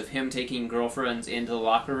players of him taking girlfriends into the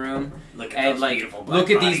locker room Look and like look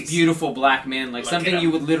at these beautiful black men, like Look something at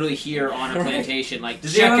you would literally hear on a plantation. Like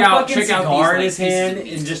Does he have a fucking cigar in his hand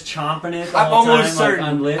and just chomping it? I'm all the almost time, certain.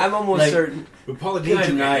 Like, unlit? I'm almost Like, certain. But Paula Dean Good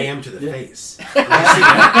took night. a ham to the Yeah. face. No.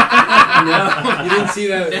 You didn't see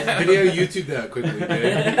that video? YouTube that quickly,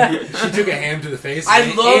 dude. She took a ham to the face. I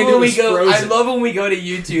and love it when we was go. I frozen. love when we go to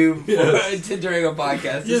YouTube Yes. during a podcast.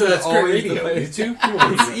 Yeah, This is that's great always the radio. place. YouTube? Come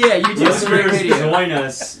on. Yeah, you do some great Listeners, video.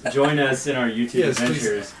 join us in our YouTube Yes, please.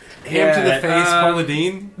 adventures. Ham to the Yeah, face, Paula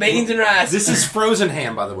Dean. Bacons and rice. This is frozen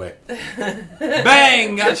ham, by the way.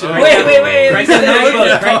 Bang! Gotcha. Wait, Wait. Crank that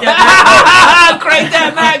MacBook. Crank that Crank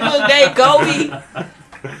that MacBook day, Kobe.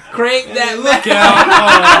 Crank that Look out!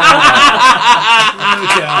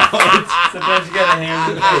 Look out! Sometimes you gotta hand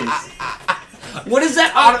to the face. What is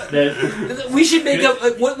that? That- We should make up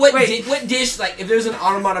what dish, like if there's an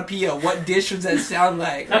onomatopoeia, what dish would that sound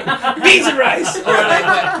like? Beans and rice, or like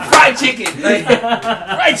what? Fried chicken, like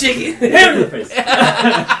fried chicken. hand to the face.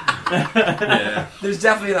 Yeah. There's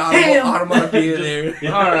definitely an onomatopoeia there.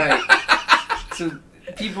 All right. So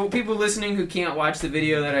people listening who can't watch the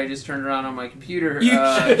video that I just turned around on my computer, You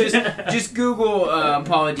just Google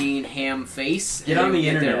Paula Dean ham face. Get and on the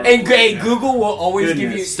you'll internet. there. And Gray, Google will always give you.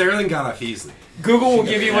 Goodness. Sterling got off easily. Google will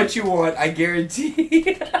give you what you want. I guarantee.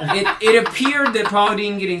 It appeared that Paula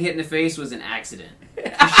Dean getting hit in the face was an accident. She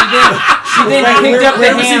then picked up the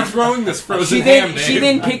Where was he ham. throwing this frozen She ham, then,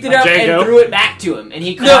 Dave? picked it up Jacob? and threw it back to him, and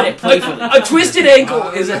he No, caught it playfully. a twisted ankle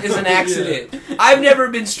is an accident. I've never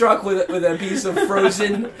been struck with a piece of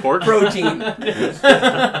frozen Pork? protein.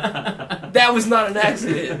 That was not an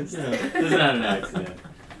accident. It's not an accident.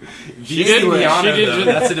 She did- did she honor, did though. ju-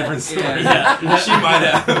 That's a different story. Yeah. She might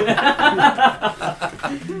have.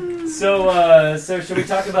 So should we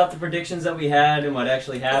talk about the predictions that we had and what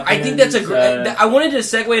actually happened? I think that's a great. I wanted to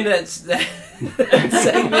segue into that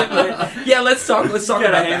segment, but yeah, let's talk You got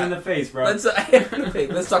about a hand in that. the face, bro.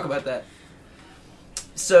 Let's talk about that.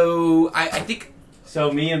 So I think.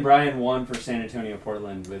 So me and Brian won for San Antonio,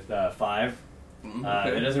 Portland with 5.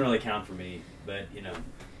 Okay. It doesn't really count for me, but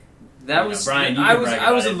That You was know, Brian, you I can was brag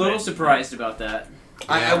I was a about it, little but- surprised about that.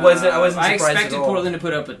 I wasn't I surprised expected at all. Portland to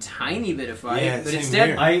put up a tiny bit of fight, Yeah, but same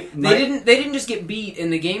instead here. they didn't just get beat in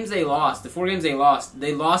the games they lost. The 4 games they lost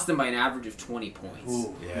them by an average of 20 points.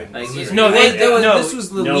 Ooh, Yeah. Like, No, this was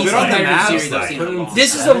the no, least good on the competitive Mavs, series though. I've seen Put in a them- long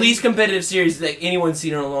This is time. the least competitive series that anyone's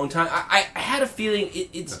seen in a long time. I had a feeling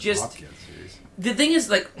it's The just Bobcats series. the thing is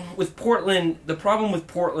like with Portland. The problem with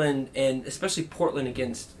Portland and especially Portland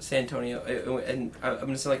against San Antonio, and I'm going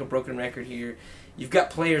to sound like a broken record here. You've got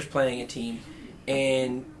players playing a team,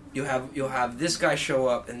 and you'll have this guy show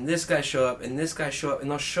up and this guy show up and this guy show up and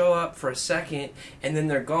they'll show up for a second and then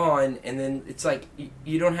they're gone and then it's like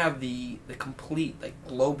you don't have the complete like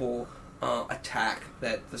global attack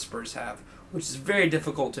that the Spurs have, which is very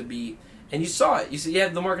difficult to beat. And you saw it. You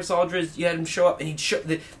had LaMarcus Aldridge. You had him show up, and he'd show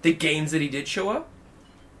the games that he did show up.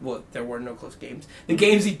 Well, there were no close games. The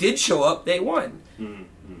games he did show up, they won.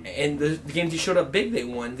 And the games he showed up big, they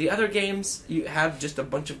won. The other games, you have just a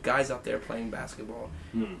bunch of guys out there playing basketball.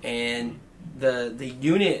 And the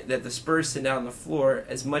unit that the Spurs send out on the floor,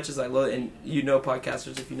 as much as I loathe, and you know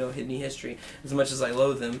podcasters, if you know Hidden History, as much as I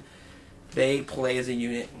loathe them, they play as a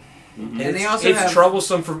unit. And And they it's, also it's have-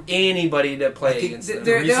 troublesome for anybody to play think against them.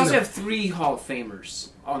 They also have 3 Hall of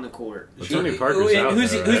Famers on the court. Well, Tony Parker's out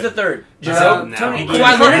Who's there, who's right? the third? Giselle? Tony Now. Parker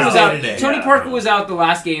Kawhi Leonard was out. Day-to-day. Tony Yeah. Parker was out the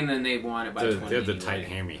last game, and they won it by 20. They have the tight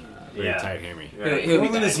hammy. Very Yeah. tight hammy. He'll be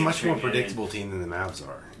Portland is back. a much more predictable team than the Mavs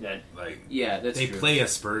are. That- Like Yeah, that's they true. play a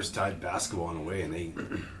Spurs-type basketball in a way, and they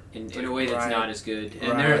in a way that's Right. not as good.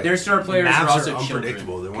 And Right. their star players Mavs are also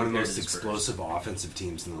unpredictable. children They're one of the compared most to the Spurs. explosive offensive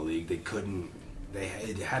teams in the league.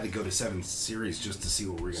 It had to go to 7 series just to see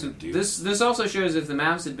what we're So going to do. this also shows if the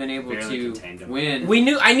Mavs had been able Barely to contained them. win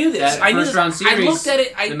I knew this. that I knew first this. round I series, looked at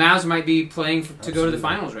it. the Mavs might be playing to go to the Absolutely.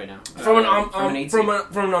 finals right now. From From an 8 seed.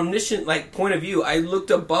 from an omniscient like point of view, I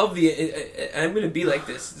looked above the. And I'm going to be like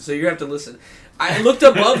this, so you have to listen. I looked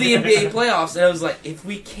above the NBA playoffs, and I was like, if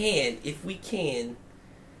we can,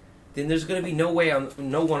 then there's going to be no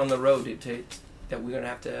one on the road that we're going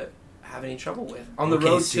to have any trouble with on the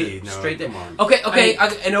road OKC, to no, straight there. come on. Okay,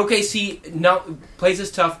 and OKC plays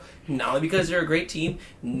us tough, not only because they're a great team,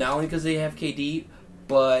 not only because they have KD,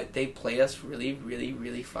 but they play us really, really,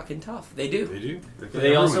 really fucking tough. They do. They do. Do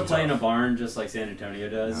they also play in a barn just like San Antonio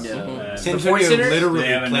does? No. The San Ford Antonio Center? literally They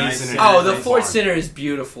have a plays nice in center. Oh, the nice Ford barn. Center is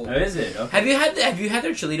beautiful. Oh, is it? Okay. Have you had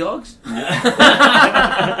their chili dogs?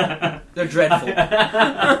 They're dreadful.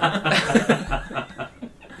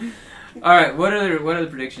 All right, what other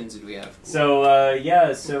predictions did we have? So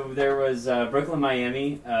so there was Brooklyn,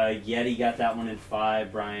 Miami. Yeti got that one in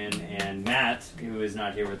 5. Brian and Matt, who is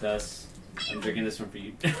not here with us. I'm drinking this one for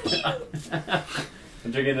you.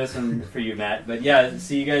 I'm drinking this one for you, Matt. But yeah,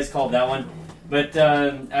 so you guys called that one. But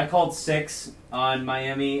I called 6 on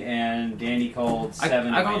Miami, and Danny called 7.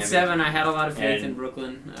 I called Miami. 7. I had a lot of faith in And-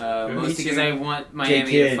 Brooklyn, mostly because I want Miami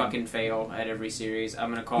to fucking fail at every series. I'm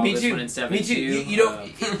gonna call this one in 7-2. Me too. You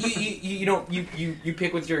don't. You don't. You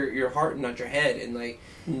pick with your heart and not your head. And like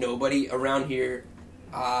nobody around here,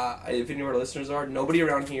 if any of our listeners are, nobody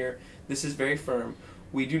around here. This is very firm.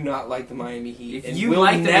 We do not like the Miami Heat. If and you we'll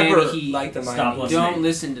like the never Miami Heat, like the stop Miami Heat. listening. Don't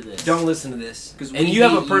listen to this. Don't listen to this. 'Cause And we you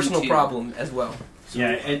have a hate you personal too. problem as well.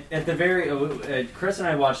 Yeah, at the very Chris and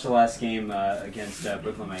I watched the last game against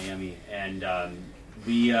Brooklyn, Miami, and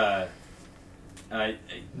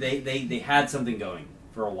they had something going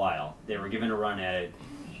for a while. They were given a run at it,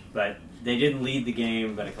 but they didn't lead the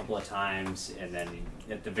game but a couple of times, and then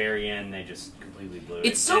at the very end they just completely blew it.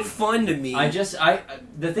 It's so And fun to me.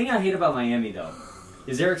 the thing I hate about Miami though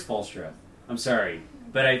is Eric Spoelstra. I'm sorry,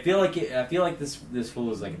 but I feel like this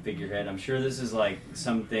fool is like a figurehead. I'm sure this is like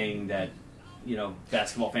something that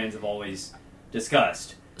basketball fans have always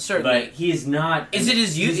discussed. Certainly. But he is not. Is it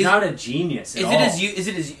as you? He's not a genius. At Is all. it as you? Is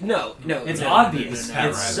it as you? No. It's no. obvious. No,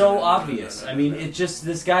 It's right. so obvious. I mean, it just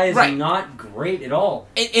this guy is Right. not great at all.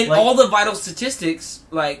 And Like- all the vital statistics,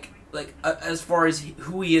 as far as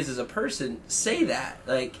who he is as a person, say that.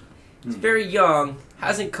 Like, he's very young,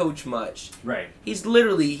 hasn't coached much. Right. He's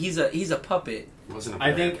literally he's a puppet. Wasn't a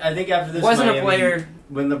I player. think after this Wasn't a Miami, player.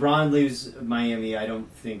 when LeBron leaves Miami, I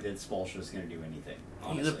don't think that Spoelstra is going to do anything.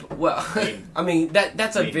 He's Honestly. well, I mean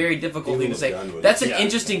that's a very difficult He thing to was say. done with That's it. an Yeah.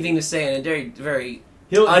 interesting thing to say, and a very very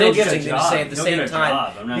He'll get a uninteresting thing to job. say at the He'll same get a time.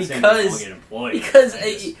 job. I'm not saying because- he won't get employed. Because I'm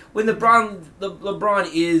just- when LeBron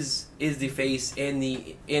is the face in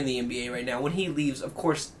the NBA right now, when he leaves, of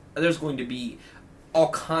course, there's going to be all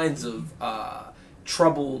kinds of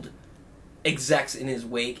troubled execs in his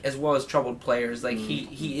wake, as well as troubled players. Like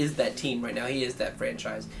he is that team right now. He is that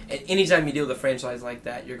franchise. And anytime you deal with a franchise like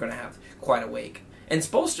that, you're going to have quite a wake. And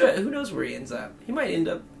Spoelstra, who knows where he ends up? He might end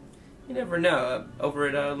up. You never know. Over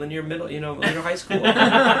at Lanier Lanier High School in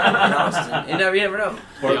Austin. You never know.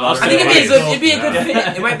 Or Yeah, I Austin think A's. it'd be a good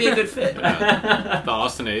fit. It might be a good fit. The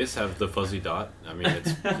Austin A's have the fuzzy dot. I mean,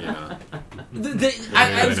 it's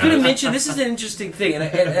I was going to mention this is an interesting thing,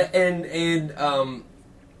 and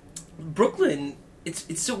Brooklyn.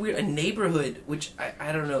 It's so weird. A neighborhood, which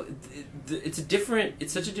I don't know.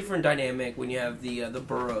 It's such a different dynamic when you have the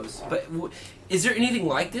boroughs. But is there anything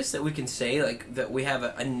like this that we can say like that we have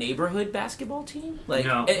a neighborhood basketball team? Like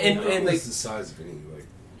No. and Brooklyn's like the size of any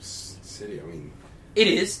city. I mean, it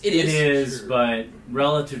is. It is, Sure. but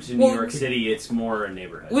relative to New Well, York City, it's more a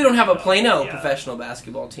neighborhood. We don't have a Plano Yeah. professional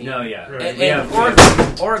basketball team. No, yeah. And, We and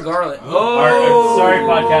have- or a Garland. Sorry,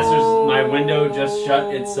 podcasters. My window just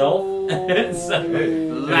shut itself.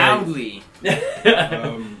 Loudly.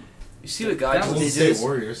 You see what God That just Golden did? State This?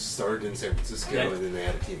 Warriors started in San Francisco, Yeah. and then they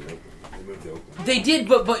had a team in Oakland. They moved to Oakland. They did,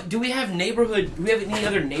 but do we have neighborhood? Do we have any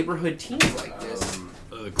other neighborhood teams like this?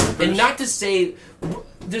 the Clippers. And not to say,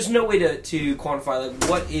 there's no way to quantify like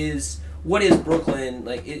what is Brooklyn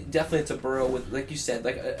like. It definitely it's a borough with, like you said,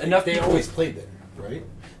 like enough. They people. always played there, right?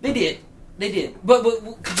 They did. But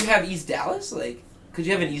could you have East Dallas? Like, could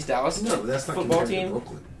you have an East Dallas No, that's not football compared team? to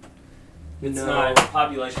Brooklyn. It's No. not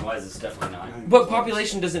population-wise. It's definitely not. But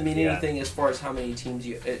population doesn't mean Yeah. anything as far as how many teams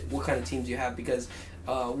what kind of teams you have, because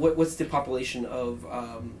what's the population of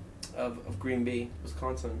Green Bay,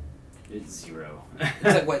 Wisconsin? It's 0. It's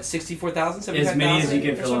like what 64,000, As many as you 75,000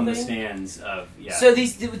 can or fill in the something? stands of So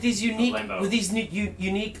these unique Lambeau. with these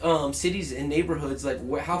unique cities and neighborhoods, like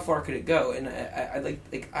how far could it go? And I'd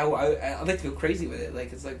like to go crazy with it.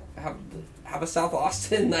 Like it's like have a South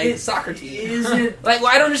Austin soccer team. Is it? Like,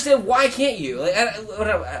 well, I don't understand why can't you? Like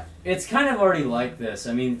It's kind of already like this.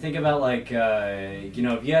 I mean, think about like if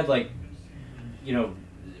you had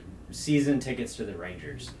season tickets to the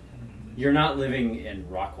Rangers, you're not living in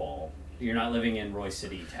Rockwall. You're not living in Roy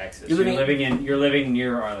City, Texas. You're living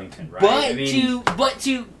near Arlington, right? But I mean,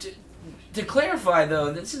 to clarify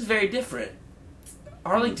though, this is very different.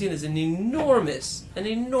 Arlington is an enormous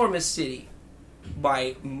city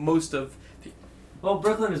by most of well,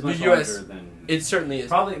 Brooklyn is much the US. larger than it certainly is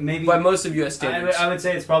probably maybe by most of U.S. standards. I would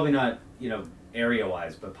say it's probably not area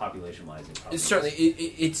wise, but population wise, It's certainly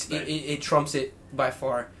it trumps it by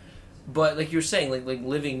far. But like you're saying, like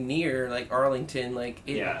living near like Arlington,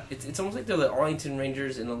 it's almost like they're the Arlington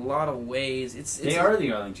Rangers in a lot of ways. They are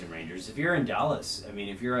the Arlington Rangers. If you're in Dallas, I mean,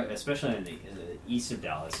 if you're especially in the east of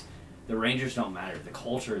Dallas, The Rangers don't matter. The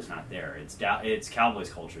culture is not there. It's Cowboys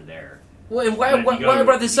culture there. Well, and why I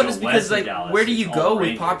brought this up is because like where do you go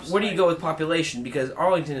with population? Because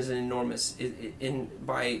Arlington is an enormous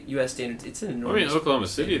by U.S. standards. It's an enormous. I mean, Oklahoma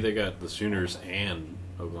City, they got the Sooners and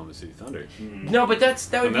Oklahoma City Thunder. No, but that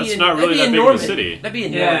would be not really that big of a city. That'd be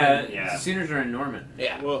in Norman. Yeah. The Sooners are in Norman.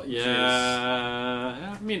 Yeah. Well,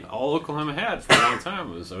 yeah. I mean, all Oklahoma had for a long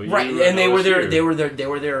time was OU. Right, and they were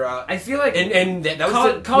OSU. their. I feel like and that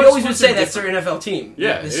was we always would say that's their NFL team.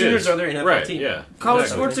 Yeah, the Sooners are their NFL team. Yeah. College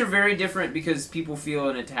sports are very different because people feel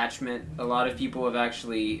an attachment. A lot of people have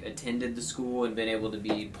actually attended the school and been able to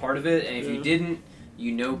be part of it. And if you didn't,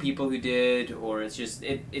 you know people who did, or it's just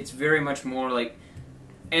it's very much more like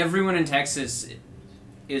everyone in Texas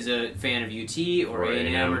is a fan of UT or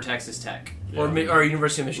A&M or Texas Tech. Or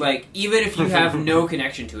University of Michigan. Like, even if you have no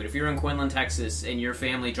connection to it, if you're in Quinlan, Texas, and your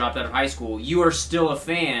family dropped out of high school, you are still a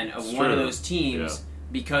fan of one of those teams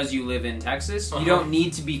because you live in Texas. You don't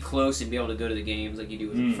need to be close and be able to go to the games like you do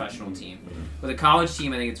with a professional team. With a college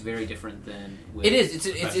team, I think it's very different than with it is. It's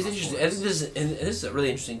interesting. I think this is a really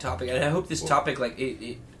interesting topic, and I hope this topic, like,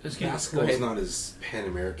 basketball is not as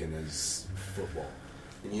Pan-American as football.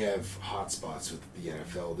 And you have hot spots with the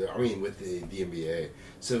NFL. With the NBA.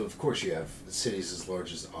 So, of course, you have cities as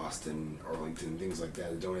large as Austin, Arlington, things like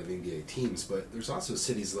that don't have NBA teams. But there's also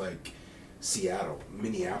cities like Seattle,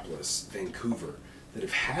 Minneapolis, Vancouver that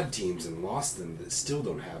have had teams and lost them that still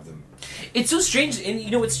don't have them. It's so strange. And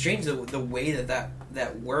you know what's strange? The way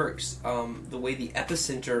that works. The way the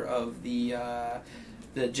epicenter of the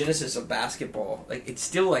genesis of basketball, like it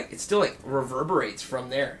still reverberates from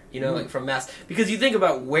there, like from Mass. Because you think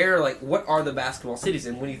about what are the basketball cities,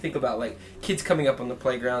 and when you think about like kids coming up on the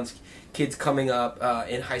playgrounds, kids coming up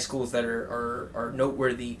in high schools that are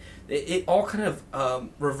noteworthy, it all kind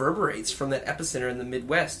of reverberates from that epicenter in the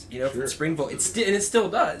Midwest, from Springville. And it still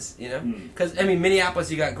does, because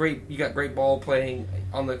Minneapolis, you got great ball playing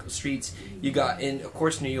on the streets. You got of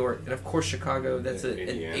course New York, and of course Chicago. That's an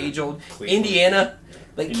age old Indiana.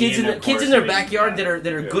 Like kids in their backyard that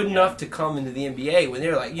are good enough to come into the NBA when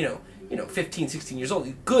they're like 15, 16 years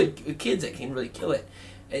old. Good kids that can really kill it.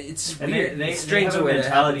 It's weird. They have a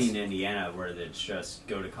mentality in Indiana where it's just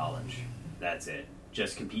go to college. That's it.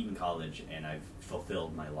 Just compete in college, and I've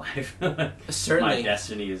fulfilled my life. Certainly, my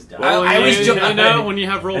destiny is done. Well, I always joke. When you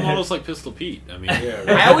have role models like Pistol Pete, I mean,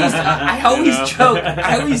 I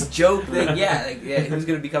always joke that who's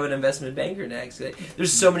going to become an investment banker next?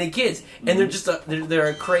 There's so many kids, and they're just they're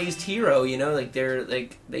a crazed hero.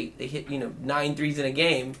 They hit 9 threes in a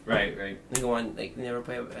game. Right. They go on. They never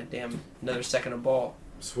play a damn another second of ball.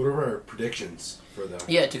 So what are our predictions for the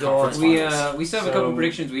to go on? We still have a couple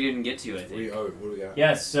predictions we didn't get to, I think. What do we got?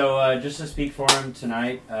 Yes, so just to speak for him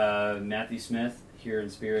tonight, Matthew Smith here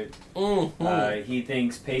in spirit. He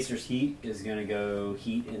thinks Pacers Heat is going to go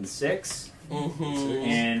Heat in 6.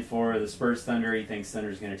 And for the Spurs Thunder, he thinks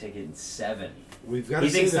Thunder's going to take it in 7. We've got he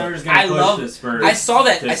to thinks see Thunder's that. going to push the Spurs. I saw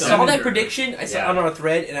that. to I saw Thunder. that prediction. I saw it on a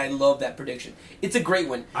thread, and I love that prediction. It's a great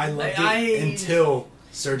one. I loved it until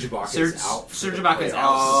Serge Ibaka is out. Serge Ibaka is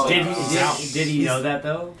out. Did he know that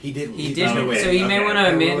though? He didn't. He didn't. So he may want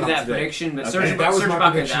to amend that prediction. But Serge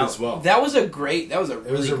Ibaka is out as well. That was a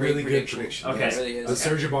really good prediction. Okay. It really is. But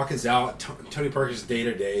Serge Ibaka is out. Tony Parker's day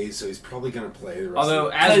to day, so he's probably going to play the rest. Although,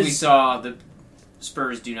 as we saw, the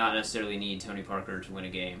Spurs do not necessarily need Tony Parker to win a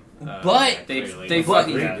game. But they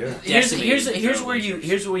fucking here's where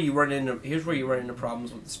you run into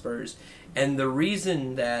problems with the Spurs, and the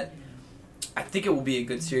reason that I think it will be a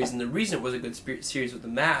good series, and the reason it was a good series with the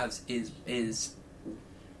Mavs is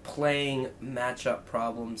playing matchup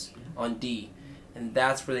problems on D, and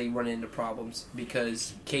that's where they run into problems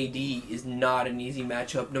because KD is not an easy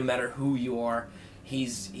matchup no matter who you are.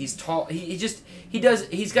 He's tall.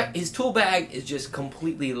 He's got his tool bag is just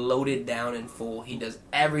completely loaded down and full. He does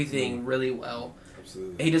everything really well.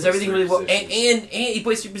 Absolutely. He does everything really well, and he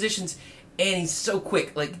plays 3 positions, and he's so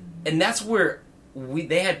quick. And that's where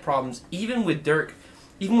they had problems even with Dirk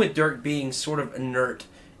being sort of inert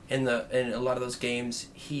in a lot of those games.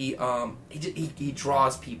 He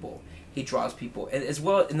draws people. And as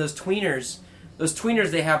well in those tweeners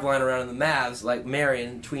they have lying around in the Mavs, like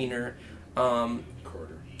Marion tweener,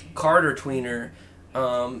 Carter tweener,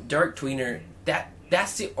 Dirk tweener.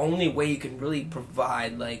 That's the only way you can really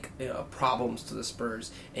provide problems to the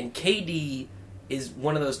Spurs. And KD is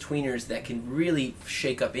one of those tweeners that can really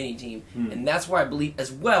shake up any team, and that's why I believe,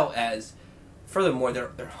 as well as, furthermore,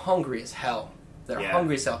 they're hungry as hell.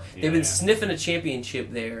 Hungry as hell. They've been sniffing a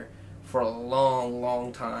championship there for a long,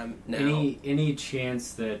 long time now. Any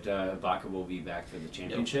chance that Ibaka will be back for the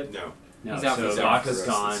championship? No. No, He's out for so the Bach is rest of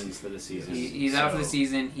the gone season. for the season. He's out for the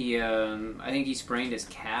season. He, I think he sprained his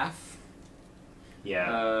calf.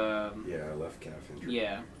 Yeah. Yeah, left calf injury.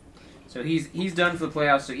 Yeah. So he's done for the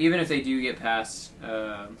playoffs. So even if they do get past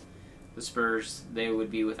the Spurs, they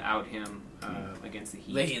would be without him against the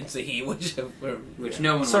Heat. Against the Heat, Which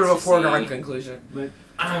no one sort of a wants to foregone see. conclusion. But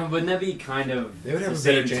wouldn't that be kind of They would have the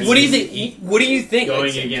a better same chance. team What do you think? What do you think?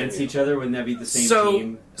 going Like, against each other? Wouldn't that be the same So-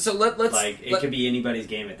 team? So let's Like it could be anybody's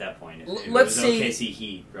game at that point. If it let's was say- OKC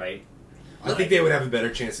Heat, right? I think they would have a better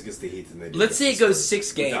chance against the Heat than they do. Let's say against it the goes Spurs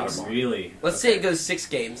 6 without games. a ball. Really? Let's say it goes 6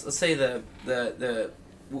 games. Let's say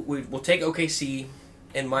we'll take OKC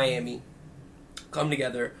and Miami, come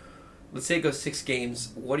together. Let's say it goes 6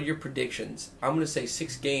 games. What are your predictions? I'm going to say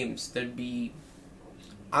 6 games.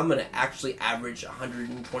 I'm going to actually average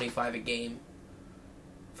 125 a game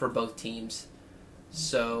for both teams.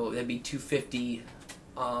 So that'd be 250.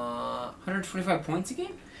 125 points a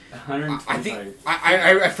game? 125. I think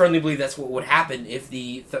I firmly believe that's what would happen if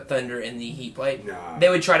the Thunder and the Heat played. Nah. They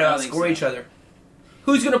would try to I don't think outscore so. each other.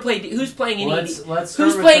 Who's going to play? Who's playing any? let's start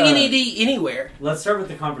Who's with playing the- anywhere? Let's start with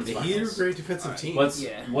the conference The finals. Heat are a great defensive team.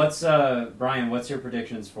 Yeah. What's Brian? What's your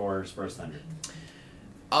predictions for Spurs Thunder?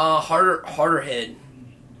 Harder head.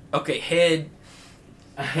 Okay, head.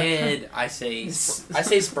 I say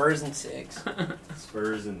Spurs in 6.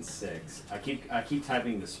 Spurs in 6. I keep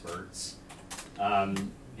typing the spurts. But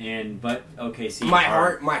OKC.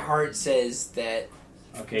 My heart says that.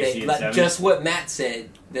 OKC in Like 7. just what Matt said.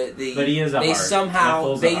 That But he is a they heart. somehow Matt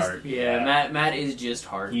Full's they a heart. Yeah, Matt is just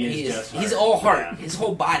hard. He is just he's heart. all heart. Yeah. His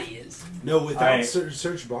whole body is. No, without Alright.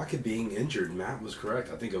 Serge Ibaka being injured, Matt was correct.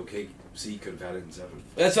 I think OKC could have had it in 7.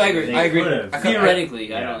 That's what I agree. They I agree. could've.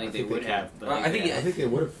 Theoretically, I Yeah, don't think I they think would they have. But I think- yeah. I think they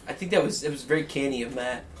would have. I think it was very canny of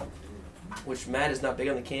Matt. Which Matt is not big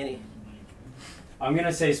on the canny. I'm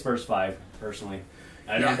gonna say Spurs 5 personally.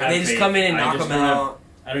 I don't have They just faith. come in and I knock just them don't have- out.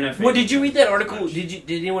 I don't have. faith What in did you them read that as article? much. Did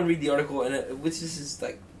anyone read the article? And which this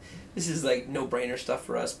is like no brainer stuff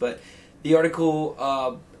for us, but the article,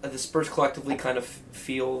 the Spurs collectively kind of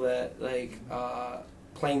feel that like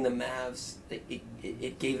playing the Mavs,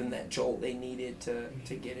 it gave them that jolt they needed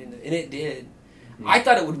to get into, and it did. I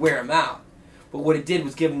thought it would wear them out. But what it did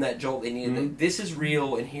was give them that jolt they needed. Like, this is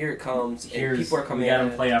real, and here it comes, and people are coming We got out.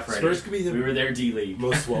 them playoff ready. Spurs could be the we were their D League.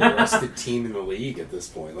 most well-rested team in the league at this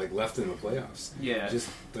point, like left in the playoffs. Yeah. Just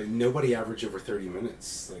like nobody averaged over 30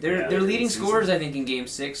 minutes. Like, Their Yeah. leading season. scorers, I think, in Game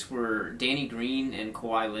 6 were Danny Green and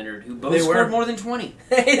Kawhi Leonard, who both They were. scored more than 20.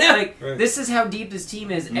 Yeah. Like Right. this is how deep this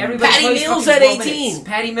team is. Everybody Patty plays Mills fucking at 12 18. minutes.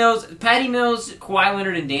 Patty Mills, Kawhi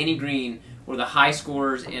Leonard, and Danny Green were the high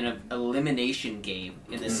scorers in an elimination game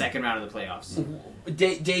in the second round of the playoffs.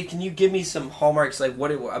 Dave, can you give me some hallmarks? Like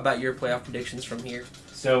what about your playoff predictions from here?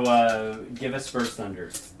 So give us Spurs Thunder.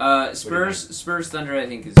 Spurs Thunder, I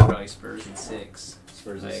think, is probably Spurs in 6.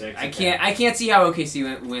 Spurs in Like, 6. I can't see how OKC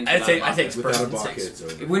wins. I think without Spurs Without in Ibaka, 6. it's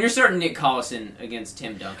over. when you're starting Nick Collison against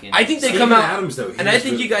Tim Duncan, I think they Steven come out, Adams, though, and I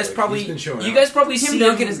think you guys probably he's been showing you out. guys probably Tim see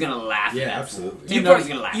Duncan him- is gonna laugh. Yeah, at that. absolutely. Tim You, Duncan's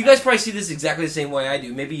gonna laugh. you at guys that. probably see this exactly the same way I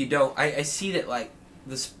do. Maybe you don't. I see that like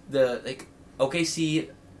the OKC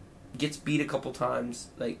gets beat a couple times,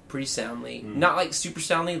 like pretty soundly. Not like super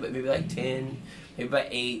soundly, but maybe like 10, maybe by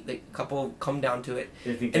 8. Like a couple come down to it,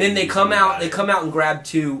 and then they come out. They come out and grab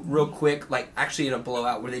 2 real quick, like actually in a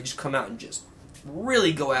blowout where they just come out and just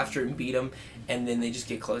really go after it and beat them, and then they just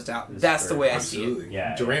get closed out. That's the way I see it. Absolutely.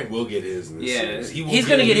 Yeah. Durant will get his in this Yeah. series. He will He's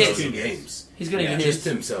gonna get in his. 2 games. He's gonna Yeah, get Just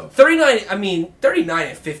his. himself. 39. I mean, 39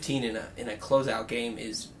 and 15 in a closeout game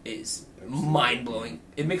is mind blowing.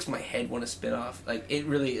 It makes my head want to spin off. Like it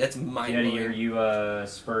really. That's mind Eddie, blowing. are you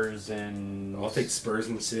Spurs and? I'll take Spurs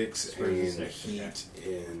in 6 Spurs in and 6, Heat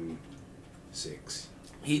in 6.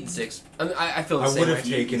 Heat in 6. I feel the I same would way. have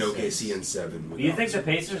taken in OKC 6. in 7. Do you think the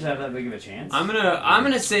Pacers have that big of a chance? I'm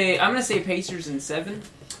gonna say Pacers in 7.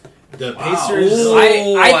 the Wow. Pacers?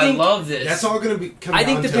 Oh, I I think love this. That's all going to be coming I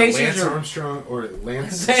think down the to Pacers Lance are- Armstrong or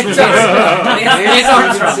Lance Lance Lance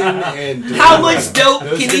Armstrong. Stevenson and Durant. How much dope Those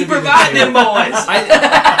can are he gonna be the provide two. them boys?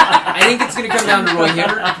 I think it's gonna come down to Roy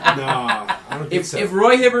Hibbert. Nah, I don't think If so. if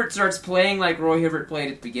Roy Hibbert starts playing like Roy Hibbert played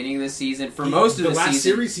at the beginning of the season, for most of the last season,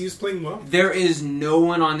 series, he was playing well. there is no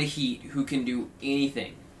one on the Heat who can do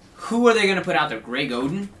anything. Who are they going to put out there? Greg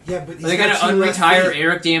Oden? Yeah, but Are they going to unretire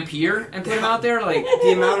Eric Dampier and put him out there? Like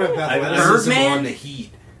the amount of athleticism Birdman? on the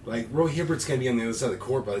Heat. Like Roy Hibbert's going to be on the other side of the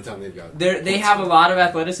court by the time they've got. they have a lot of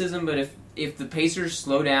athleticism, but if the Pacers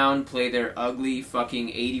slow down, play their ugly fucking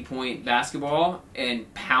 80-point basketball,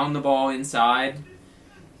 and pound the ball inside,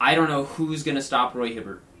 I don't know who's going to stop Roy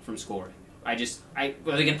Hibbert from scoring. Are they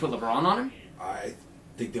going to put LeBron on him? I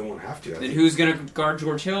think they won't have to. Then who's going to guard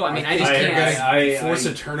George Hill? I mean, I just can't. Force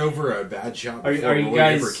a turnover, a bad shot Are before you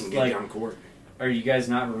guys Hibbert can get down court. Are you guys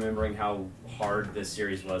not remembering how hard this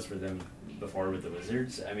series was for them before with the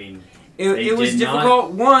Wizards? I mean, it was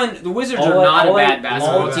difficult. One, the Wizards are not a bad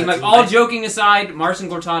basketball team. Like, all joking aside, Marcin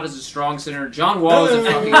Gortat is a strong center. John Wall is a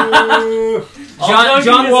fucking...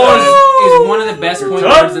 John Wall is one of the best point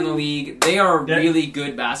guards in the league. They are a really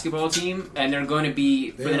good basketball team, and they're going to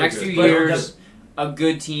be, for the next few years, a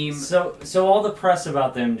good team. So all the press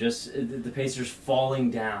about them, just the Pacers falling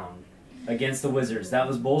down against the Wizards, that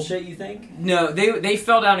was bullshit, you think? No, they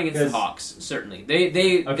fell down against the Hawks, certainly.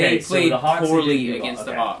 They played poorly against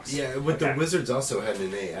the Hawks. Yeah, but the Wizards also had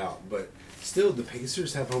Nene out, but still the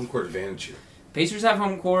Pacers have home court advantage here. Pacers have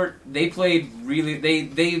home court. They played really...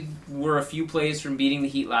 They were a few plays from beating the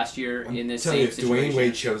Heat last year in this same situation. If Dwayne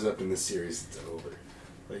Wade shows up in this series, it's over.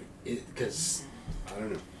 Because, I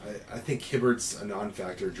don't know. I think Hibbert's a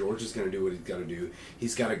non-factor. George is going to do what he's got to do.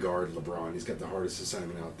 He's got to guard LeBron. He's got the hardest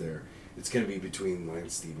assignment out there. It's going to be between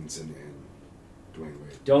Lance Stevenson and Dwayne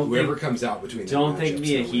Wade. Whoever comes out between them. Don't think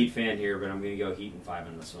me a Heat fan here, but I'm going to go Heat and 5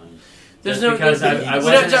 in this one. There's no because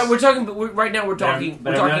we're talking right now. We're talking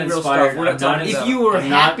real stuff. We're not talking. If you were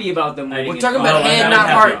happy about them, we're talking about head, not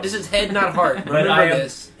heart. This is head, not heart. Remember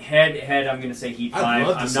this. Head. I'm going to say Heat 5.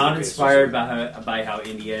 I'm not inspired by how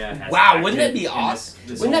Indiana has. Wow, wouldn't that be awesome?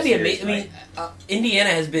 Wouldn't that be amazing? I mean, Indiana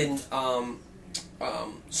has been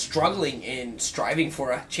struggling and striving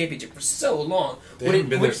for a championship for so long. They haven't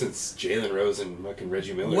been there since Jalen Rose and fucking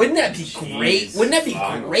Reggie Miller. Wouldn't that be great? Wouldn't that be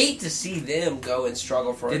great to see them go and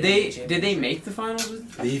struggle for? Did they make the finals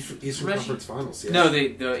with the Eastern Conference Finals? Yeah. No, the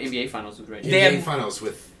NBA Finals with Reggie. NBA Finals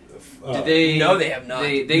with. Did they? No, they have not.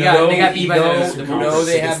 They got beat by the No,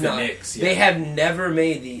 they have not. Knicks, They have never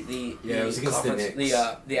made the it was against the Knicks.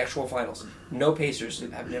 The actual finals. No Pacers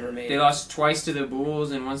have never made. They lost twice to the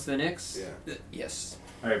Bulls and once to the Knicks. Yeah. Yes.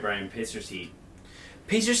 All right, Brian. Pacers Heat.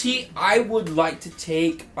 Pacers Heat. I would like to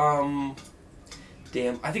take. I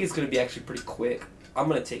think it's going to be actually pretty quick. I'm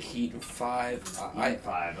going to take Heat in 5.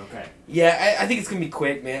 5. Okay. Yeah, I think it's going to be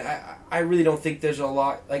quick, man. I really don't think there's a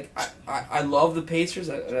lot. Like, I love the Pacers,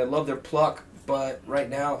 and I love their pluck, but right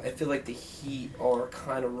now I feel like the Heat are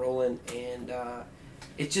kind of rolling, and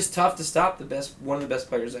it's just tough to stop one of the best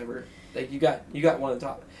players ever. Like, you got one of the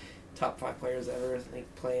top 5 players ever, I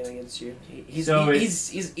think, playing against you. He's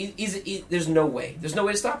there's no way. There's no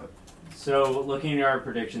way to stop him. So, looking at our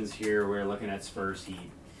predictions here, we're looking at Spurs Heat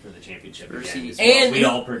for the championship again. And we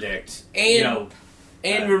all predict. And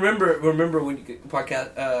remember when you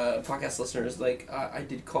podcast listeners, like I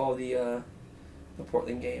did call the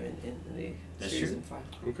Portland game in the series in 5.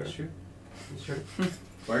 Okay, that's true.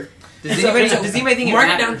 Word. Does anybody think it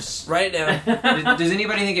matters? Write it down. Does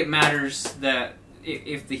anybody think it matters that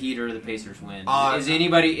if the Heat or the Pacers win? Is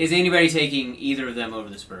anybody taking either of them over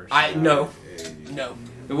the Spurs? No.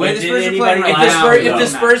 The way the Spurs are playing right now, if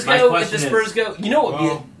the Spurs go, you know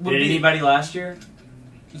what would be anybody last year?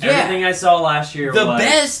 Yeah. Everything I saw last year the was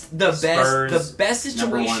best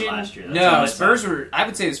situation. Last year. No, Spurs were. I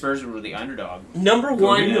would say the Spurs were the underdog. Number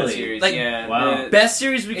one series. Like, yeah, wow. Best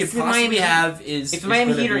series we could possibly have is if the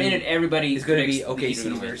Miami Heat are in it. Everybody is going to be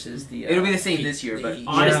OKC versus the. It'll be the same this year, but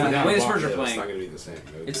honestly, the way the Spurs are playing, it's not going to be the same.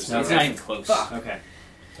 It's not even close. Okay,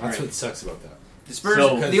 that's what sucks about that. The Spurs.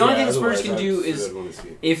 The only thing the Spurs can do is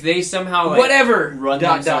if they somehow whatever run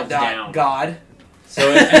themselves down. God.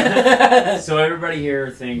 So everybody here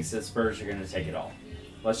thinks that Spurs are going to take it all.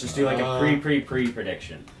 Let's just do like a pre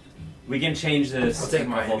prediction. We can change this. I'll take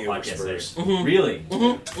Miami over Spurs. Really?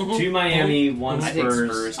 2 Miami, 1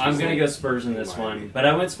 Spurs. I'm going to go Spurs in this one. But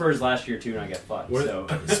I went Spurs last year too, and I got fucked. So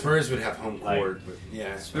Spurs would have home court. But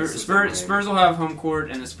yeah, Spurs will have home court,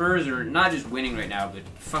 and the Spurs are not just winning right now, but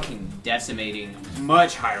fucking decimating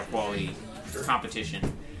much higher quality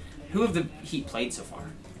competition. Who have the Heat played so far?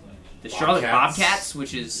 The Charlotte Bobcats,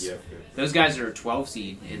 which is those guys are a 12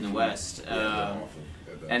 seed in the West,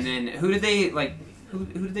 and then who did they like? Who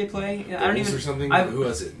did they play? I don't even. Or something. Who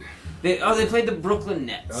was it? They played the Brooklyn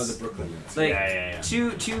Nets. Oh, the Brooklyn Nets. Like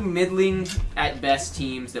two middling at best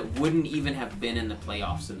teams that wouldn't even have been in the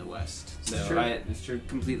playoffs in the West. So it's true.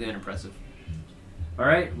 Completely unimpressive. All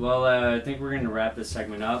right. Well, I think we're going to wrap this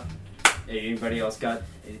segment up. Anybody else got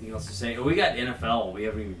anything else to say? Oh, we got NFL. We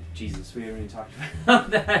haven't even talked about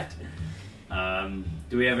that.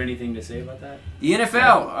 Do we have anything to say about that? The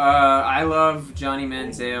NFL. I love Johnny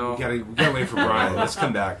Manziel. We gotta wait for Brian. Let's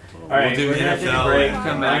come back. All right, we'll do NFL and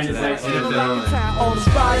come back to that. On a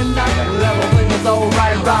Friday night, everything is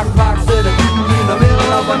alright. Rock City, in the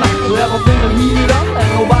middle of a night, everything heated up, and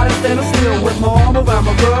nobody standing still with my arm around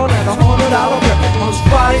my girl and $100 bill. On a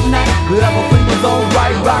Friday night, everything is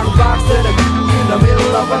alright.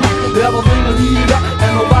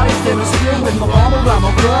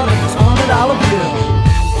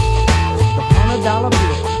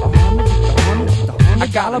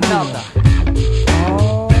 How about that?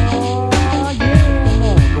 Oh, yeah. Come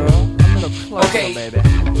on, girl. A little closer, Okay. baby.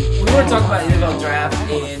 We want to talk about NFL draft,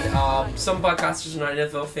 and some podcasters are not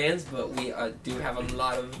NFL fans, but we do have a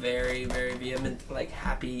lot of very, very vehement, like,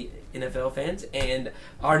 happy NFL fans. And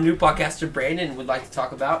our new podcaster Brandon would like to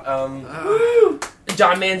talk about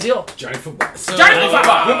John Manziel. Johnny Football. Johnny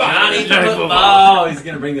Football. Johnny Football. He's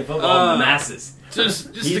going to bring the football to the masses.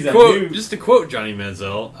 Just He's to quote Johnny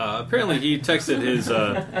Manziel, apparently he texted his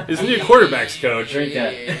new quarterbacks coach, Drink that.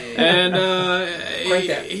 and Crank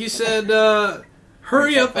that. he said,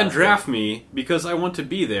 "Hurry up and draft me because I want to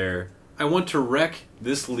be there. I want to wreck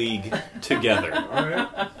this league together." All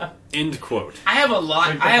right. End quote. I have a lot.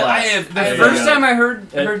 Drink the I flask. have. The There you first go. time I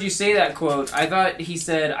heard you say that quote, I thought he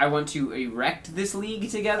said, "I want to erect this league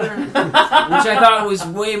together," which I thought was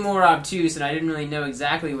way more obtuse, and I didn't really know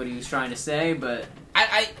exactly what he was trying to say. But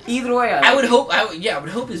either way, I would hope. I would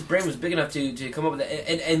hope his brain was big enough to come up with that,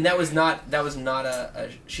 and that was not a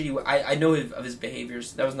shitty way. I know of his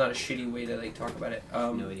behaviors. That was not a shitty way to like talk about it. no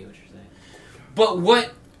idea what you're saying. But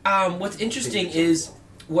what's interesting is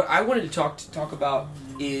what I wanted to talk about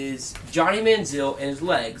is Johnny Manziel and his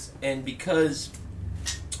legs, and because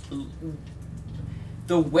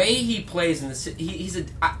the way he plays in the he's a.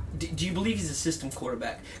 Do you believe he's a system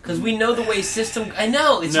quarterback? Because we know the way system. I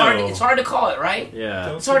know it's No. hard. It's hard to call it, right?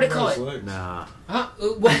 Yeah. It's hard to call it. Nah. Huh?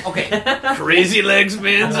 Well, okay. Crazy legs, All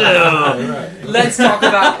Manziel. right. Let's talk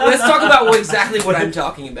about exactly what I'm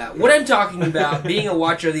talking about. What I'm talking about, being a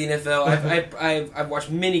watcher of the NFL, I've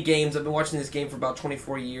watched many games. I've been watching this game for about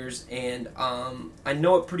 24 years, and I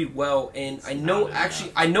know it pretty well. And I know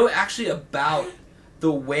actually about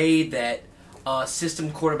the way that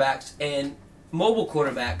system quarterbacks and mobile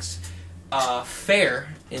quarterbacks fare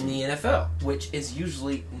in the NFL, which is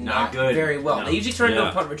usually not good. very well. No. They usually turn into Yeah.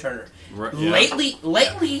 a punt returner. Right, yeah.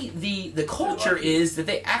 Lately, the culture is that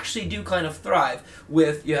they actually do kind of thrive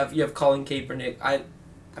with you have Colin Kaepernick.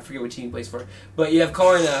 I forget what team he plays for, but you have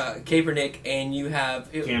Colin Kaepernick, and you have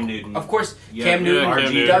Cam Newton. of course, Yeah, Cam Newton, Cam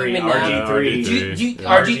RG3, Doug Newton. McNabb. RG3.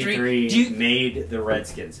 RG3. Do you made the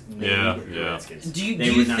Redskins. Yeah. Redskins. do you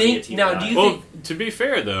They would not be a think team now? without Do him. you Well, think? to be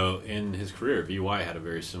fair though, in his career, VY had a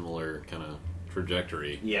very similar kind of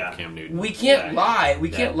trajectory. Yeah. With Cam Newton. We can't Yeah. lie. We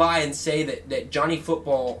can't Yeah. lie and say that Johnny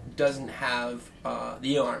Football doesn't have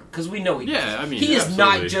the arm, because we know he does. Yeah, I mean, he is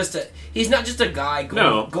absolutely. not just a guy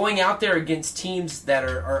going out there against teams that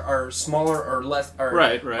are smaller or less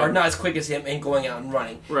Right. are not as quick as him and going out and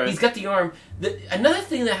running. Right. He's got the arm. Another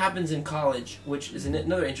thing that happens in college, which is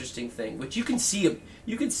another interesting thing, which you can see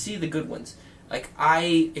the good ones. Like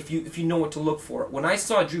if you know what to look for. When I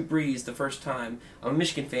saw Drew Brees the first time, I'm a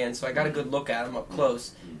Michigan fan, so I got a good look at him up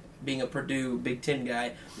close. Being a Purdue Big Ten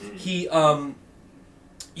guy, he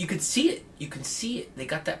you could see it. You can see it. They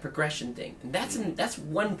got that progression thing, and that's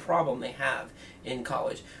one problem they have in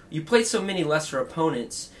college. You play so many lesser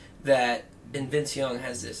opponents that, and Vince Young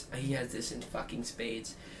has this. He has this in fucking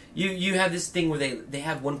spades. You have this thing where they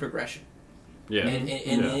have one progression. Yeah. In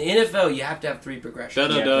Yeah. the NFL, you have to have three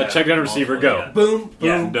progressions. Check down receiver, go. Boom,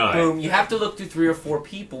 boom, Yeah, done. boom. You have to look through 3 or 4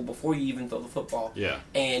 people before you even throw the football. Yeah.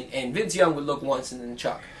 And Vince Young would look once and then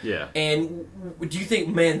chuck. Yeah. And do you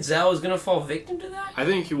think Manziel is going to fall victim to that? I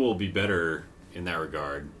think he will be better in that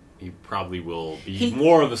regard. He probably will be He-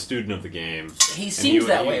 more of a student of the game. He And seems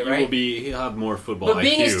that way, He right? he'll have more football But IQ.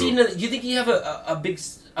 being a student, do you think you have a big?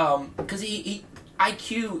 Because he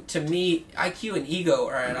IQ to me, IQ and ego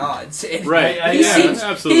are at odds. And Right, He yeah, seems,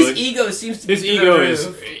 absolutely. His ego seems to be His through ego the is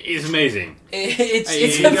roof. amazing. It's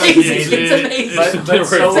His amazing. ego is It's amazing. But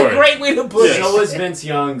so- It's a great way to put it. So was Vince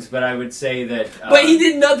Young's, but I would say that. But he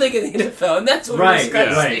did nothing in the NFL, and that's what Right,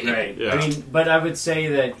 disgusts me. right. Yeah. I mean, but I would say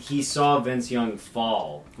that he saw Vince Young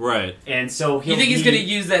fall, Right. and so he'll You think he's be- going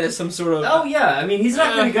to use that as some sort of? Oh yeah, I mean he's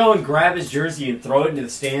not going to go and grab his jersey and throw it into the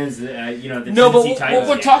stands. The No, but Tennessee what Titans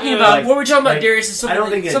we're game. talking about, Like- what we're talking about, like, Darius, is something, I don't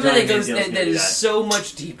think that something that Johnny goes Manziel's that gonna do is that. so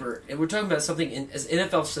much deeper, and we're talking about something as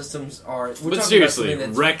NFL systems are. We're But talking seriously, about something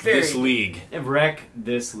that's wreck very, this league. Wreck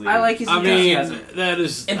this league. I like his I mean, enthusiasm. that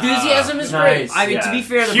is Enthusiasm is nice. great. I mean, Yeah. to be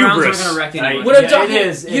fair, the Hubris. Browns are going to wreck anyway. What I'm Yeah, talking it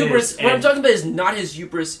is, hubris. What I'm and- talking about is not his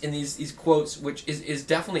hubris in these quotes, which is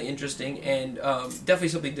definitely interesting and definitely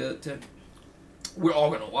something to we're all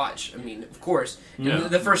going to watch. I mean, of course, Yeah.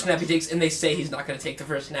 the first snap he takes, and they say he's not going to take the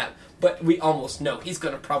first snap, but we almost know he's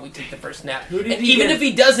going to probably take the first snap. Who did and he even get? if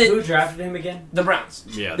he doesn't, Who drafted him again? the Browns.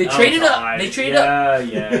 Yeah. They traded up. God. They traded up.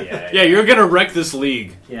 Yeah. Yeah, you're gonna wreck this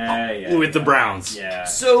league Yeah. with the Browns. Yeah.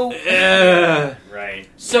 So, Right.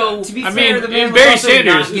 so To be I fair, mean, the man was Barry also not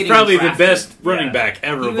Sanders is getting probably the drafted. best running Yeah. back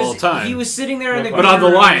ever He of all was, time. he was sitting there in the No but on the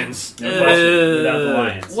corner. Lions, No question. Without the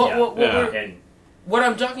Lions. What- yeah. what Yeah. we're- And what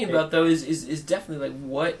I'm talking about though is definitely like,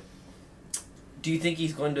 what do you think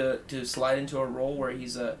he's going to slide into a role where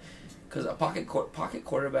he's because pocket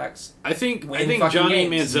quarterbacks? I think fucking Johnny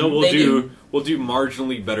games. Manziel They will do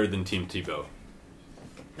marginally better than Tim Tebow.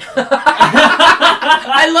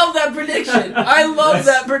 I love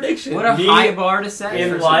that prediction. What a Me, high bar to set.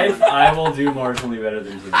 In for life, someone. I will do marginally better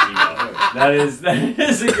than Tim Tebow. That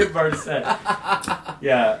is a good bar to set.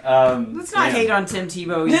 Yeah. Let's not hate on Tim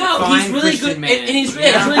Tebow. He's No, a fine he's really Christian good, man. and he's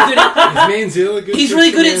really good at. Is Manziel a good He's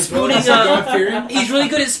really good at Christian man spooning. as well? Is he God-fearing? He's really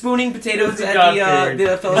good at spooning potatoes Is he at God-fearing? the Is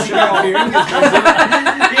he fellowship hall. God-fearing? Is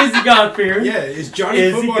Manziel- Is he God-fearing? Yeah, is Johnny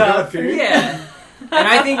Is he Football God-fearing? God-fearing? Yeah. And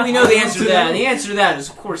I think we know the answer to that. And the answer to that is,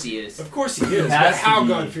 of course, he is. Of course he is. has But to how be.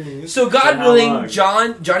 God-fearing is So For God how willing, long?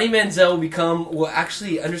 Johnny Manziel will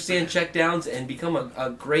actually understand checkdowns and become a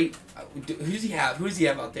great. Who does he have? Who does he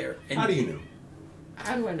have out there? And How do you know?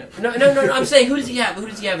 How do I know? No. I'm saying, who does he have? Who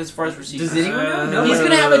does he have as far as receivers? Does anyone know? No. He's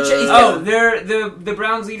gonna have a. He's Oh, gonna, the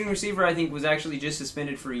Browns' leading receiver, I think, was actually just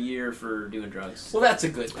suspended for a year for doing drugs. well, that's a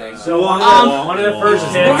good thing. So one of the first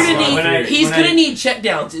hits. We're gonna need. when I- He's when I- gonna need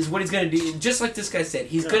checkdowns. Is what he's gonna do. Just like this guy said,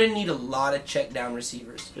 he's gonna need a lot of checkdown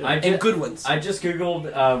receivers and good ones. I just googled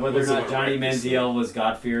whether or What's not the Johnny one? Manziel was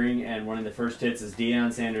God-fearing, and one of the first hits is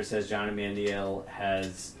Deion Sanders says Johnny Manziel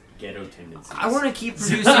has ghetto tendencies. I want to keep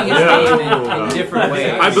producing his name in different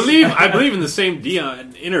ways. I believe in the same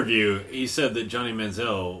Dion interview, he said that Johnny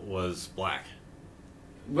Manziel was black.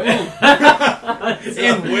 And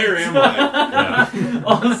where am I? Yeah.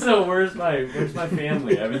 Also, where's my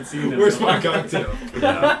family? I haven't seen them. Where's my cocktail?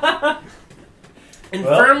 Yeah. And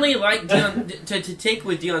Well- firmly like Deion, to take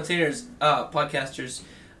with Deion Sanders podcasters,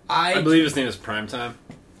 I believe his name is Primetime.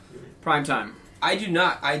 Prime time. I do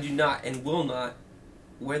not, and will not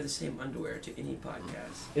wear the same underwear to any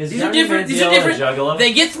podcast. Is These are Johnny different. These are Manziel a different. juggalo?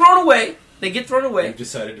 They get thrown away. I've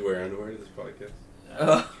decided to wear underwear to this podcast.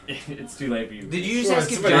 It's too late for you. Did you just Well, ask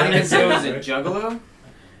if somebody Johnny has to Manziel was say a it. juggalo?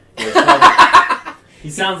 He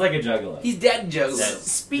sounds like a juggalo. He's dead, Joe. That's-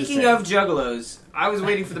 Speaking Just of juggalos, I was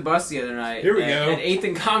waiting for the bus the other night. Here we at, go. At 8th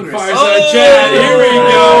and Congress. Fireside chat. Here we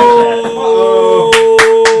go.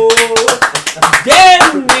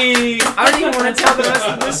 Damn me! I don't even want to tell the rest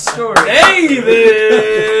of this story.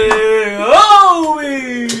 David! Oh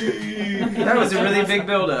me! That was a really big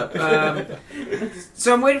build-up.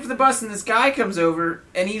 So I'm waiting for the bus, and this guy comes over,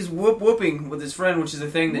 and he's whooping with his friend, which is a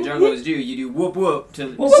thing that juggalos do. You do whoop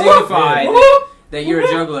to signify that you're a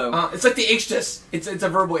juggalo. It's like the ictus. It's a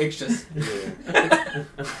verbal ictus. Yeah.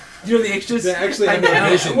 You know the ictus? They actually have I know. no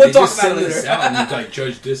vision. We'll They talk just about send it this later. out and like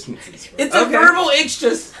judge distances. It's a Okay. verbal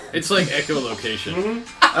ictus. It's like echolocation.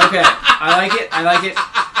 Okay, I like it.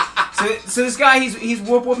 So this guy, he's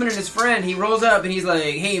whooping at his friend. He rolls up and he's like,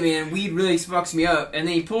 "Hey man, weed really fucks me up." And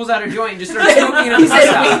then he pulls out a joint and just starts smoking it on He the bus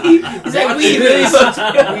said stop. weed. He said Watch weed this. really fucks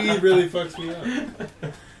me up. Weed really fucks me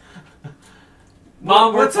up.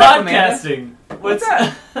 Mom, we're What's up, Amanda? podcasting. What's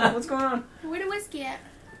up? What's going on? Where the whiskey at?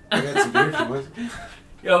 I got some beer if you want.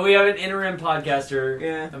 Yo, we have an interim podcaster.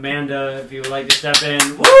 Yeah. Amanda, if you would like to step in.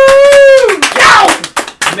 Woo! Yow!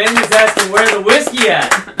 Amanda's asking where the whiskey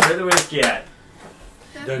at. Where the whiskey at?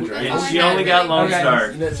 Don't drink. And she only got Lone Okay.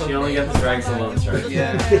 Star. You know She only got the Drags of Lone Star.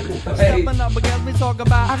 Yeah. Hey. Stepping up against me, talk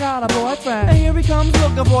about I got a boyfriend, and here he comes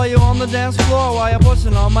looking for you on the dance floor while you're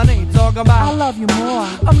pushing on my knee. Talk about I love you more.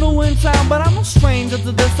 I'm new in town, but I'm no stranger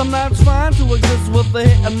to this. I'm not trying to exist with the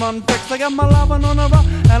hit and run fix. I got my loving on the run,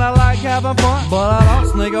 and I like having fun, but I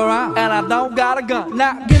don't sneak around, and I don't got a gun.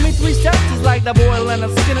 Now give me 3 steps, just like the boy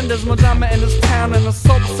Leonard Skinner. There's more drama in this town and the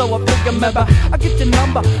soap, so I figure maybe I get your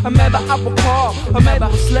number, or maybe I will call, or maybe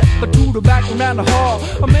we'll slip a to the back around the hall,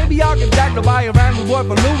 or maybe I'll get Jack to buy a random word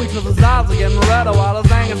for Louis, cause his eyes are getting redder while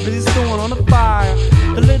his anger's busy stewing on the fire.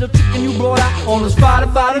 The little chicken you brought out on this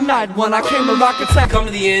Friday night when I came to rock and sack. Come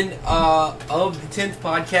to the end of the 10th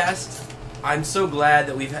podcast. I'm so glad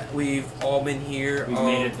that we've all been here We've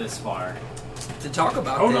made it this far. to talk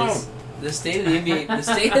about Oh, this. The state of the NBA, the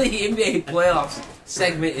state of the NBA playoffs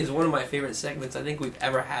segment is one of my favorite segments I think we've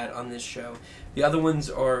ever had on this show. The other ones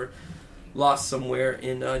are lost somewhere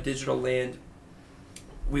in digital land.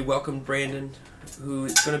 We welcomed Brandon, who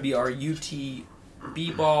is going to be our UT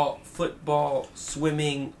b-ball, football,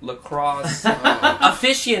 swimming, lacrosse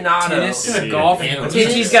aficionado. Tennis, Yeah. golf. Tennis.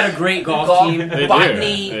 He's got a great golf team. They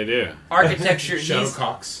Botany. do. They do. Architecture.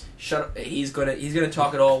 Shuttlecocks. He's gonna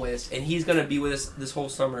talk it all with us, and he's gonna be with us this whole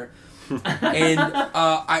summer. And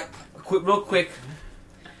real quick,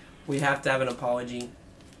 we have to have an apology,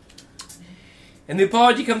 and the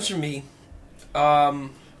apology comes from me.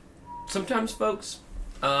 Sometimes, folks,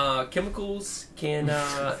 chemicals can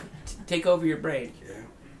take over your brain. Yeah.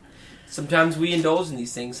 Sometimes we indulge in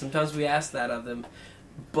these things. Sometimes we ask that of them.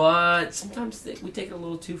 But sometimes we take it a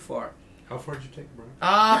little too far. How far did you take it,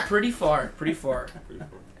 Brian? Pretty far.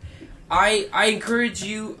 I encourage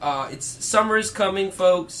you. It's summer is coming,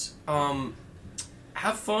 folks.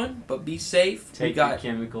 Have fun, but be safe. Take your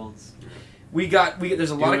chemicals.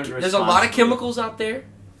 There's a lot of chemicals out there, and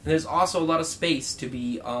there's also a lot of space to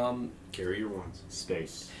be carry your ones.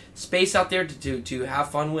 Space out there to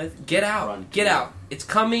have fun with. Get out. Run. Get out. It's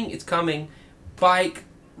coming. Bike,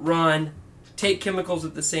 run, take chemicals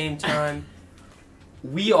at the same time.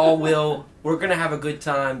 We all will. We're going to have a good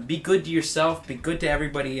time. Be good to yourself. Be good to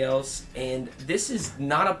everybody else. And this is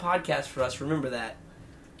not a podcast for us. Remember that.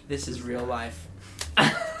 This is real life.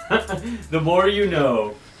 The More You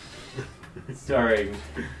Know. Starring.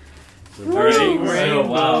 Rainbow.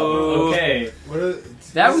 Wow. Okay.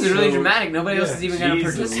 That was really dramatic. Nobody else is even going to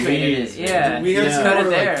participate in it. Yeah. We had some cut more it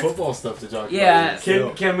there. football stuff to talk Yeah.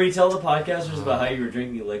 about. Can we tell the podcasters about how you were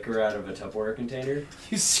drinking liquor out of a Tupperware container?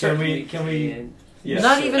 Can we? Yes.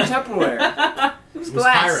 Not even Tupperware. It was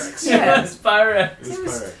glass. Pyrex. Yeah. It was Pyrex. It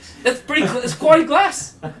was Pyrex. It's quality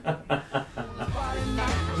glass. It's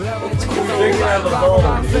cool. Drinking out of a bowl.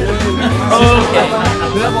 Okay.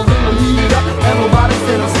 Everybody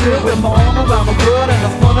said I'm still with my arm around my girl and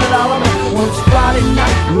a $100 bill. When it's Friday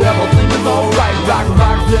night, everything is alright. Rock,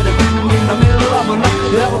 to the beat in the middle of the night.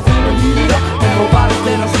 Everything is heated up. Everybody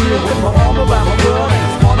said I'm still with my arm around my girl and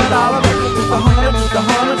it's $100 bill. Just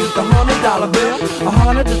a $100 bill. Just a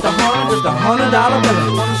 $100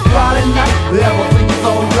 bill. When it's Friday night, everything is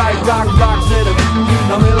alright. Rock, to the beat in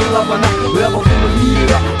the middle of the night. Everything is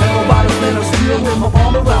heated up. Everybody said I'm still with my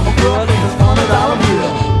arm around my girl and it's $100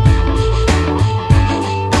 bill.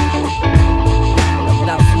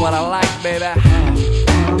 That's what I like, baby.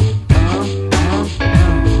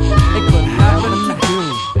 It could happen to you.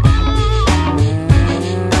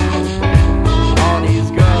 All these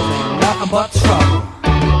girls ain't nothing but trouble.